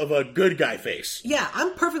good of a good guy face. Yeah,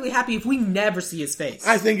 I'm perfectly happy if we never see his face.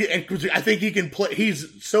 I think he can play.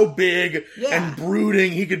 He's so big and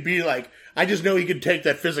brooding. He could be like. I just know he could take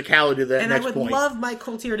that physicality to that next point. And I would love Mike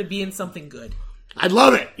Colter to be in something good. I'd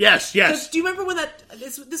love it. Yes. Do you remember when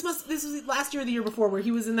this was last year or the year before where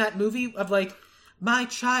he was in that movie of like, my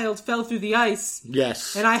child fell through the ice.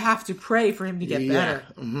 Yes. And I have to pray for him to get better.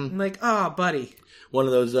 Mm-hmm. I'm like, oh, buddy. One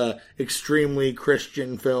of those extremely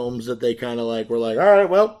Christian films that they kind of like were like, all right,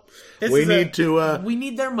 well, we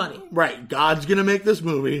need their money. Right. God's going to make this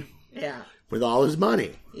movie. Yeah. With all his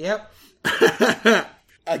money. Yep.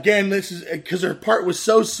 Again, this is because her part was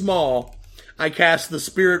so small. I cast the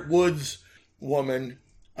Spirit Woods woman,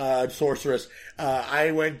 sorceress.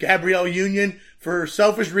 I went Gabrielle Union for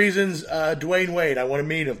selfish reasons. Dwayne Wade. I want to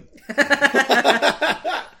meet him.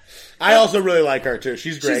 I also really like her too.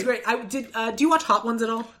 She's great. She's great. Do you watch Hot Ones at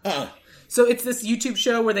all? So it's this YouTube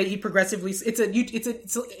show where they eat progressively. It's a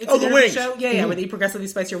the wings show. Yeah, where they eat progressively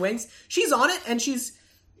spice your wings. She's on it and she's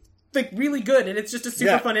like really good, and it's just a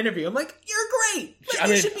super fun interview. I'm like, you're great.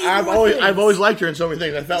 Like, I've always liked her in so many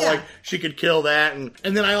things. I felt like she could kill that, and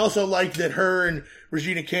then I also liked that her and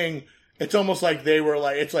Regina King. It's almost like they were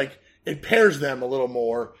like it pairs them a little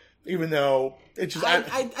more, even though it's just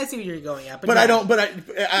I see what you're going at, but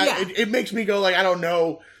it makes me go like I don't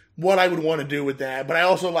know what I would want to do with that, but I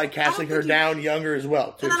also like casting her down younger as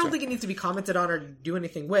well. And I don't think it needs to be commented on or do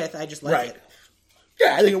anything with. I just like it.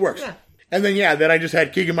 Yeah, I think it works. Yeah. And then I just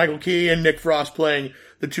had Keegan-Michael Key and Nick Frost playing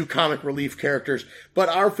the two comic relief characters. But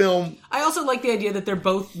our film... I also like the idea that they're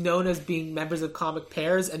both known as being members of comic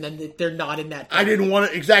pairs, and then they're not in that pair. I didn't want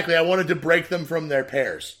to... Exactly, I wanted to break them from their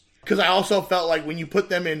pairs. Because I also felt like when you put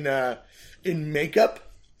them in makeup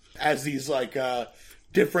as these, like,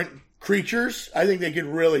 different creatures, I think they could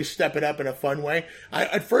really step it up in a fun way.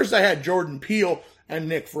 At first I had Jordan Peele and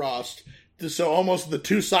Nick Frost... So almost the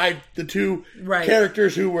two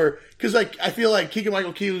characters who were... Because I feel like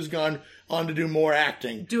Keegan-Michael Key has gone on to do more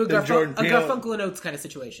acting. Do a Garfunkel and Oates kind of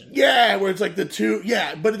situation. Yeah, where it's like the two...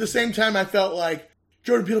 Yeah, but at the same time, I felt like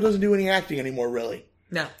Jordan Peele doesn't do any acting anymore, really.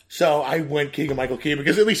 No. So I went Keegan-Michael Key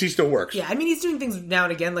because at least he still works. Yeah, I mean, he's doing things now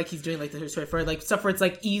and again, like he's doing like the for like stuff where it's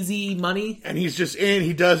like easy money. And he's just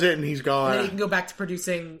he does it, and he's gone. And then he can go back to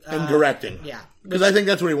producing. And directing. Yeah. Because I think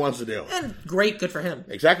that's what he wants to do. And great, good for him.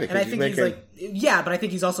 Exactly. And I think he's like, yeah, but I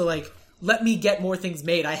think he's also like, let me get more things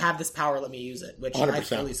made. I have this power, let me use it, which 100%. I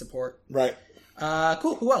fully support. Right.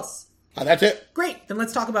 Cool, who else? That's it. Great. Then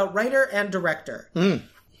let's talk about writer and director.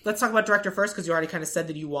 Let's talk about director first, because you already kind of said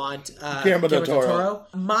that you want Guillermo del Toro.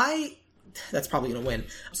 That's probably going to win.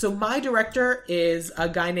 So my director is a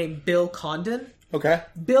guy named Bill Condon. Okay.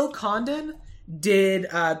 Bill Condon did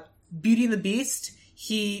Beauty and the Beast.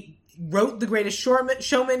 He wrote The Greatest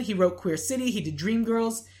Showman. He wrote Queer City. He did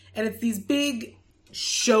Dreamgirls. And it's these big,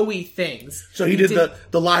 showy things. So he did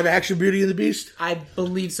the live-action Beauty and the Beast? I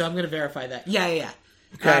believe so. I'm going to verify that. Yeah.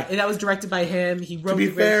 Okay. And that was directed by him. He wrote. To be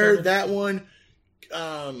fair, that one,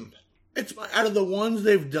 it's out of the ones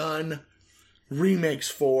they've done remakes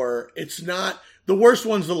for. It's not the worst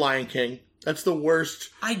one's The Lion King. That's the worst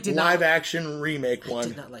live action remake one. I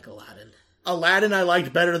did not like Aladdin. Aladdin I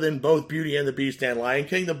liked better than both Beauty and the Beast and Lion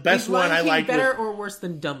King. The best one I liked was better or worse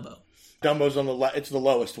than Dumbo? Dumbo's on it's the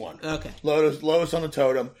lowest one. Okay. Lowest on the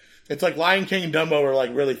totem. It's like Lion King and Dumbo are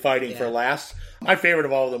like really fighting for last. My favorite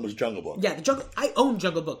of all of them was Jungle Book. Yeah, I own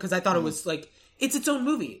Jungle Book because I thought it was like it's its own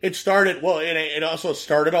movie. It started it also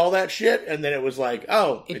started all that shit, and then it was like,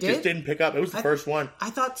 it just didn't pick up. It was the first one. I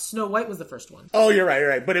thought Snow White was the first one. Oh, you're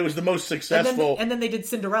right. But it was the most successful. And then they did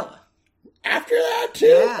Cinderella. After that too?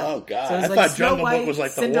 Yeah. Oh god, so I thought Jungle Book was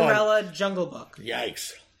like the one. Cinderella, Jungle Book.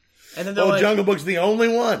 Yikes. And then Jungle Book's the only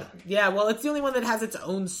one. Yeah, well, it's the only one that has its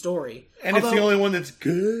own story. And it's the only one that's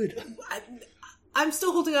good. I'm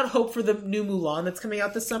still holding out hope for the new Mulan that's coming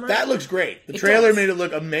out this summer. That looks great. The trailer made it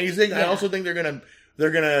look amazing. Yeah. I also think they're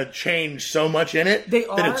gonna change so much in it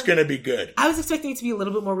that it's gonna be good. I was expecting it to be a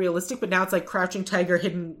little bit more realistic, but now it's like Crouching Tiger,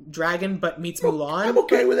 Hidden Dragon, but meets Mulan. I'm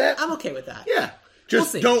okay with that. I'm okay with that. Yeah.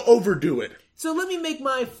 Just don't overdo it. So let me make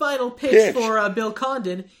my final pitch for Bill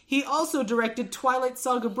Condon. He also directed Twilight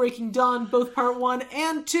Saga Breaking Dawn, both Part 1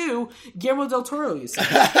 and 2. Guillermo del Toro, you said.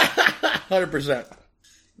 100%.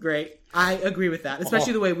 Great. I agree with that,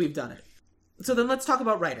 especially the way we've done it. So then let's talk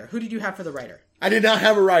about writer. Who did you have for the writer? I did not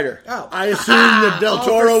have a writer. Oh. I assumed that Del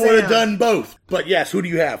Toro would have done both. But yes, who do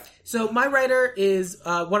you have? So my writer is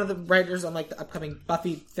one of the writers on like the upcoming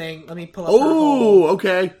Buffy thing. Let me pull up Oh,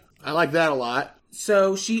 okay. I like that a lot.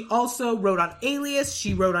 So she also wrote on Alias.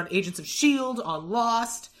 She wrote on Agents of S.H.I.E.L.D., on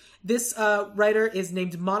Lost. This writer is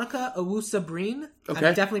named Monica Owusu-Breen. Okay.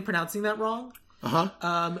 I'm definitely pronouncing that wrong.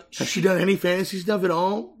 Uh-huh. Has she done any fantasy stuff at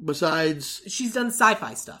all besides... She's done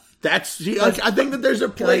sci-fi stuff. I think that there's a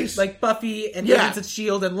place... Like Buffy and Agents of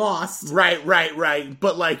S.H.I.E.L.D. and Lost. Right.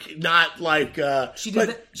 But like, not like...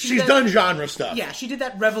 she's done genre stuff. Yeah, she did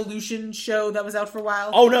that Revolution show that was out for a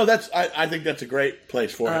while. Oh, no, I think that's a great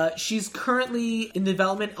place for it. She's currently in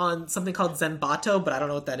development on something called Zenbato, but I don't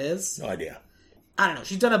know what that is. No idea. I don't know.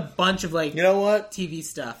 She's done a bunch of like... You know what? TV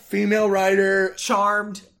stuff. Female writer.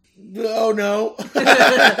 Charmed. Oh, no.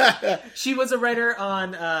 She was a writer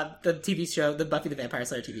on the TV show, the Buffy the Vampire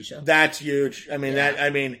Slayer TV show. That's huge. I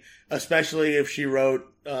mean, especially if she wrote,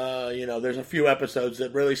 there's a few episodes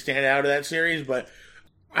that really stand out of that series, but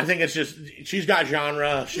I think it's just, she's got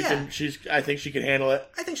genre. I think she can handle it.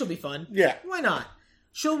 I think she'll be fun. Yeah. Why not?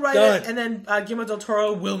 She'll write it, and then Guillermo del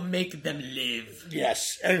Toro will make them live.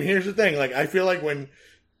 Yes. And here's the thing, like, I feel like when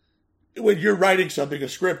you're writing something, a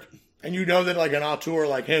script, and you know that like an auteur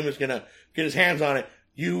like him is gonna get his hands on it,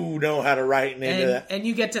 you know how to write into that. And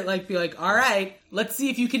you get to like be like, all right, let's see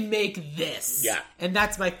if you can make this. Yeah. And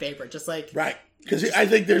that's my favorite. Just like... Right. Because I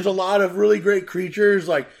think there's a lot of really great creatures,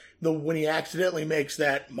 like when he accidentally makes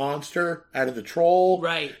that monster out of the troll.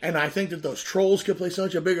 Right. And I think that those trolls could play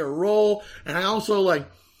such a bigger role. And I also I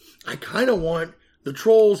kind of want the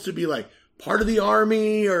trolls to be like part of the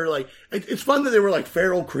army, or like, it's fun that they were like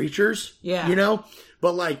feral creatures. Yeah. You know?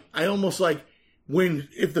 But like, I almost like,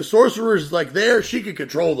 if the sorcerer's like there, she could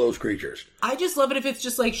control those creatures. I just love it if it's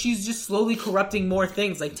just like she's just slowly corrupting more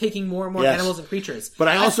things, like taking more and more animals and creatures. But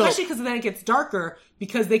I also... Especially because then it gets darker,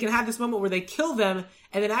 because they can have this moment where they kill them,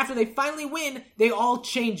 and then after they finally win, they all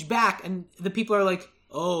change back, and the people are like,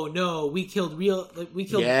 oh no, we killed...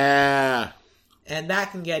 Yeah. And that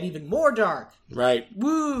can get even more dark. Right.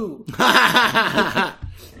 Woo! I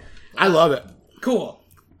love it. Cool.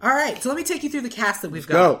 All right, so let me take you through the cast that we've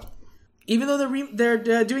got. Go. Even though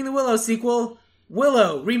they're doing the Willow sequel,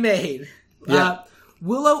 Willow remade. Yeah.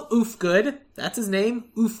 Willow Oofgood, that's his name.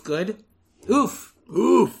 Oofgood. Oof.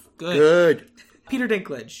 Good. Peter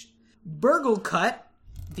Dinklage. Burglecut,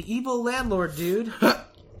 the evil landlord dude,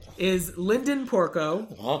 is Lyndon Porco.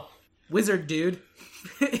 Uh-huh. Wizard dude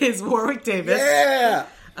is Warwick Davis. Yeah.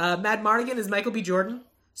 Mad Mardigan is Michael B. Jordan.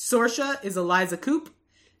 Sorsha is Eliza Coupe.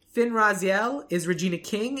 Finn Raziel is Regina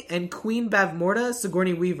King, and Queen Bavmorda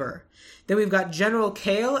Sigourney Weaver. Then we've got General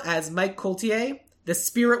Kale as Mike Coultier. The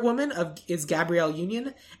Spirit Woman is Gabrielle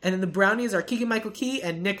Union. And then the Brownies are Keegan-Michael Key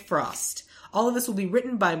and Nick Frost. All of this will be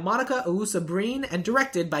written by Monica Ousa-Breen and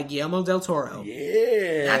directed by Guillermo del Toro.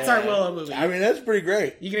 Yeah. That's our Willow movie. I mean, that's pretty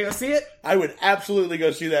great. You gonna go see it? I would absolutely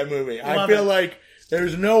go see that movie. I Love feel it. like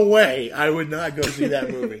there's no way I would not go see that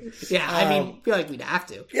movie. Yeah, I mean, I feel like we'd have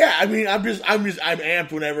to. Yeah, I mean, I'm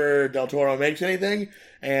amped whenever Del Toro makes anything,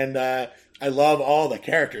 and I love all the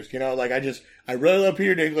characters. You know, like I really love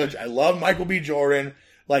Peter Dinklage. I love Michael B. Jordan.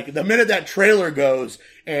 Like the minute that trailer goes,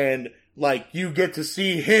 and like you get to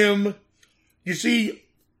see him, you see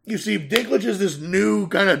Dinklage as this new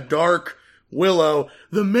kind of dark Willow.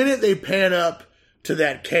 The minute they pan up to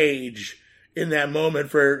that cage in that moment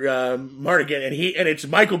for Mardigan, and it's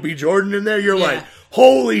Michael B. Jordan in there, you're like,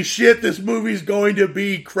 holy shit, this movie's going to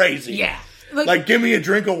be crazy. Yeah. Like give me a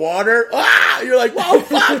drink of water. Ah! You're like, whoa,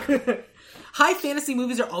 fuck! High fantasy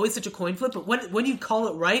movies are always such a coin flip, but when you call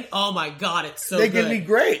it right, oh my god, it's so They good. can be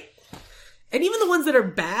great. And even the ones that are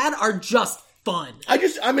bad are just fun. I'm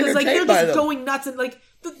entertained like they're by just them. going nuts and like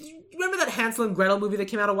remember that Hansel and Gretel movie that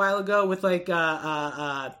came out a while ago with like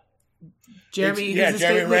Jeremy Renner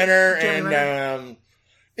Jeremy Renner.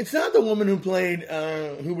 It's not the woman who played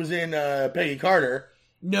who was in Peggy Carter.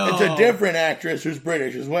 No, it's a different actress who's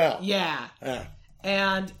British as well. Yeah,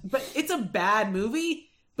 but it's a bad movie,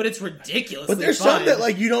 but it's ridiculous. But there's some that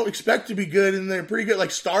like you don't expect to be good, and they're pretty good.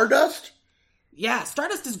 Like Stardust. Yeah,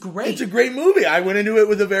 Stardust is great. It's a great movie. I went into it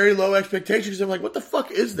with a very low expectation because I'm like, what the fuck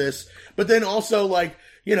is this? But then also like,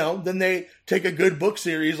 you know, then they take a good book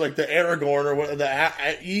series like the Aragorn or what,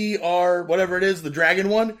 the ER, whatever it is, the dragon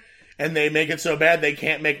one, and they make it so bad they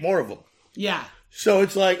can't make more of them. Yeah. So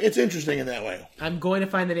it's like, it's interesting in that way. I'm going to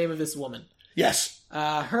find the name of this woman. Yes.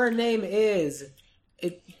 Her name is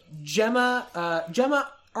Gemma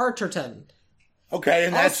Arterton. Okay,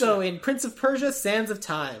 and that's also in Prince of Persia: Sands of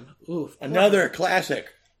Time. Oof, another classic.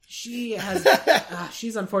 She has.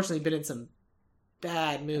 She's unfortunately been in some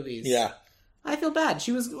bad movies. Yeah, I feel bad.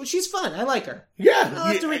 She's fun. I like her. Yeah, I'll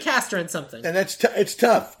have to recast her in something. And it's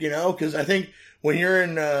tough, you know, because I think when you're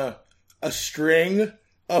in a string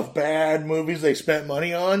of bad movies they spent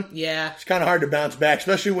money on, yeah, it's kind of hard to bounce back,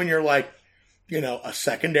 especially when you're like, you know, a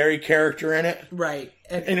secondary character in it. Right.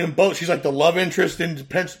 And in both, she's like the love interest in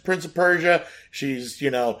Prince of Persia. She's,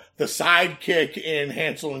 you know, the sidekick in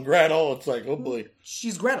Hansel and Gretel. It's like, oh boy.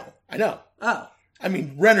 She's Gretel. I know. Oh. I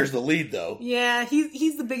mean, Renner's the lead, though. Yeah,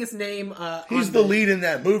 he's the biggest name. He's the lead in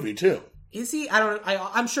that movie, too. Is he?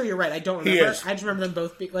 I'm sure you're right. I don't remember. He is. I just remember them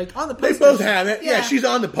both being, like, on the poster. They both have it. Yeah, she's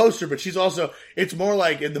on the poster, but she's also, it's more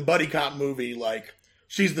like in the buddy cop movie, like,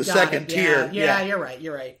 she's the second tier. Yeah, you're right.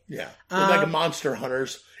 You're right. Yeah. Like a Monster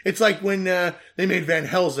Hunters. It's like when they made Van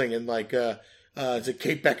Helsing and like, is it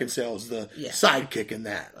Kate Beckinsale is the sidekick in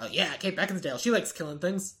that. Yeah, Kate Beckinsale. She likes killing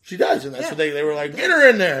things. She does, and that's what they were like, get her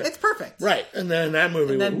in there. It's perfect. Right. And then that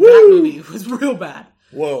movie that movie was real bad.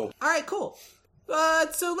 Whoa. All right, cool.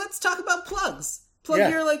 So let's talk about plugs.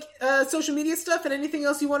 Plug your like social media stuff and anything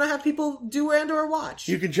else you want to have people do and or watch.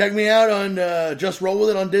 You can check me out on Just Roll With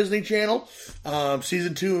It on Disney Channel.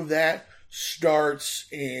 Season 2 of that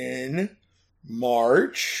starts in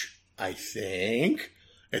March, I think.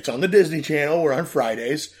 It's on the Disney Channel. We're on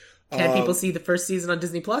Fridays. Can people see the first season on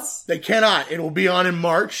Disney Plus? They cannot. It will be on in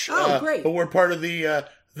March. Oh, great! But we're part of the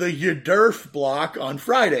Yadurf block on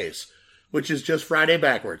Fridays, which is just Friday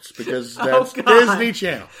backwards because that's Disney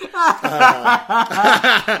Channel. People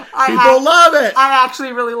love it. I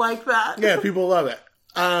actually really like that. Yeah, people love it.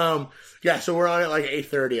 So we're on at like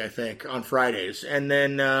 8:30, I think, on Fridays, and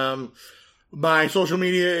then my social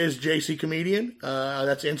media is JC Comedian.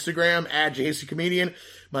 That's Instagram at JC Comedian.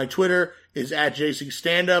 My Twitter is at JC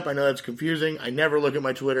Standup. I know that's confusing. I never look at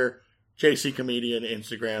my Twitter. JC Comedian,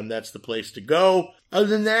 Instagram. That's the place to go. Other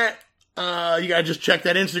than that, you gotta just check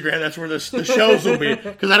that Instagram. That's where the shows will be.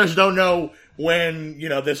 Because I just don't know when,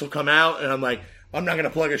 this will come out. And I'm like, I'm not gonna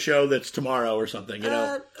plug a show that's tomorrow or something, In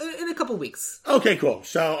a couple weeks. Okay, cool.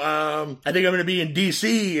 So, I think I'm gonna be in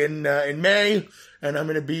DC in May. And I'm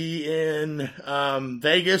gonna be in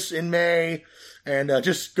Vegas in May. And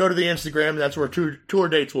just go to the Instagram. That's where tour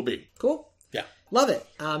dates will be. Cool. Yeah. Love it.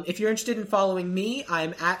 If you're interested in following me,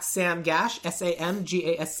 I'm at Sam Gash,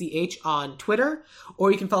 SamGasch on Twitter.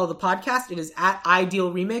 Or you can follow the podcast. It is at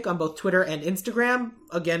Ideal Remake on both Twitter and Instagram.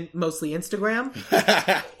 Again, mostly Instagram.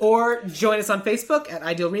 Or join us on Facebook at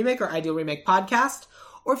Ideal Remake or Ideal Remake Podcast.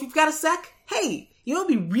 Or if you've got a sec, hey, you know what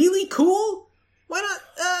would be really cool? Why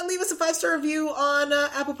not leave us a 5-star review on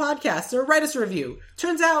Apple Podcasts or write us a review?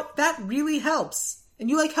 Turns out that really helps. And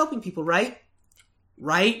you like helping people, right?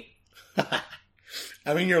 Right?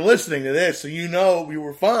 I mean, you're listening to this, so you know we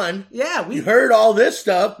were fun. Yeah. You heard all this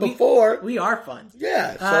stuff before. We are fun.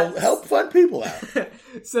 Yeah, so help fun people out.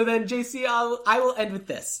 So then, JC, I will end with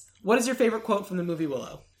this. What is your favorite quote from the movie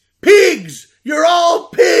Willow? Pigs! You're all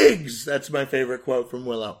pigs! That's my favorite quote from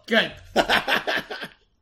Willow. Good.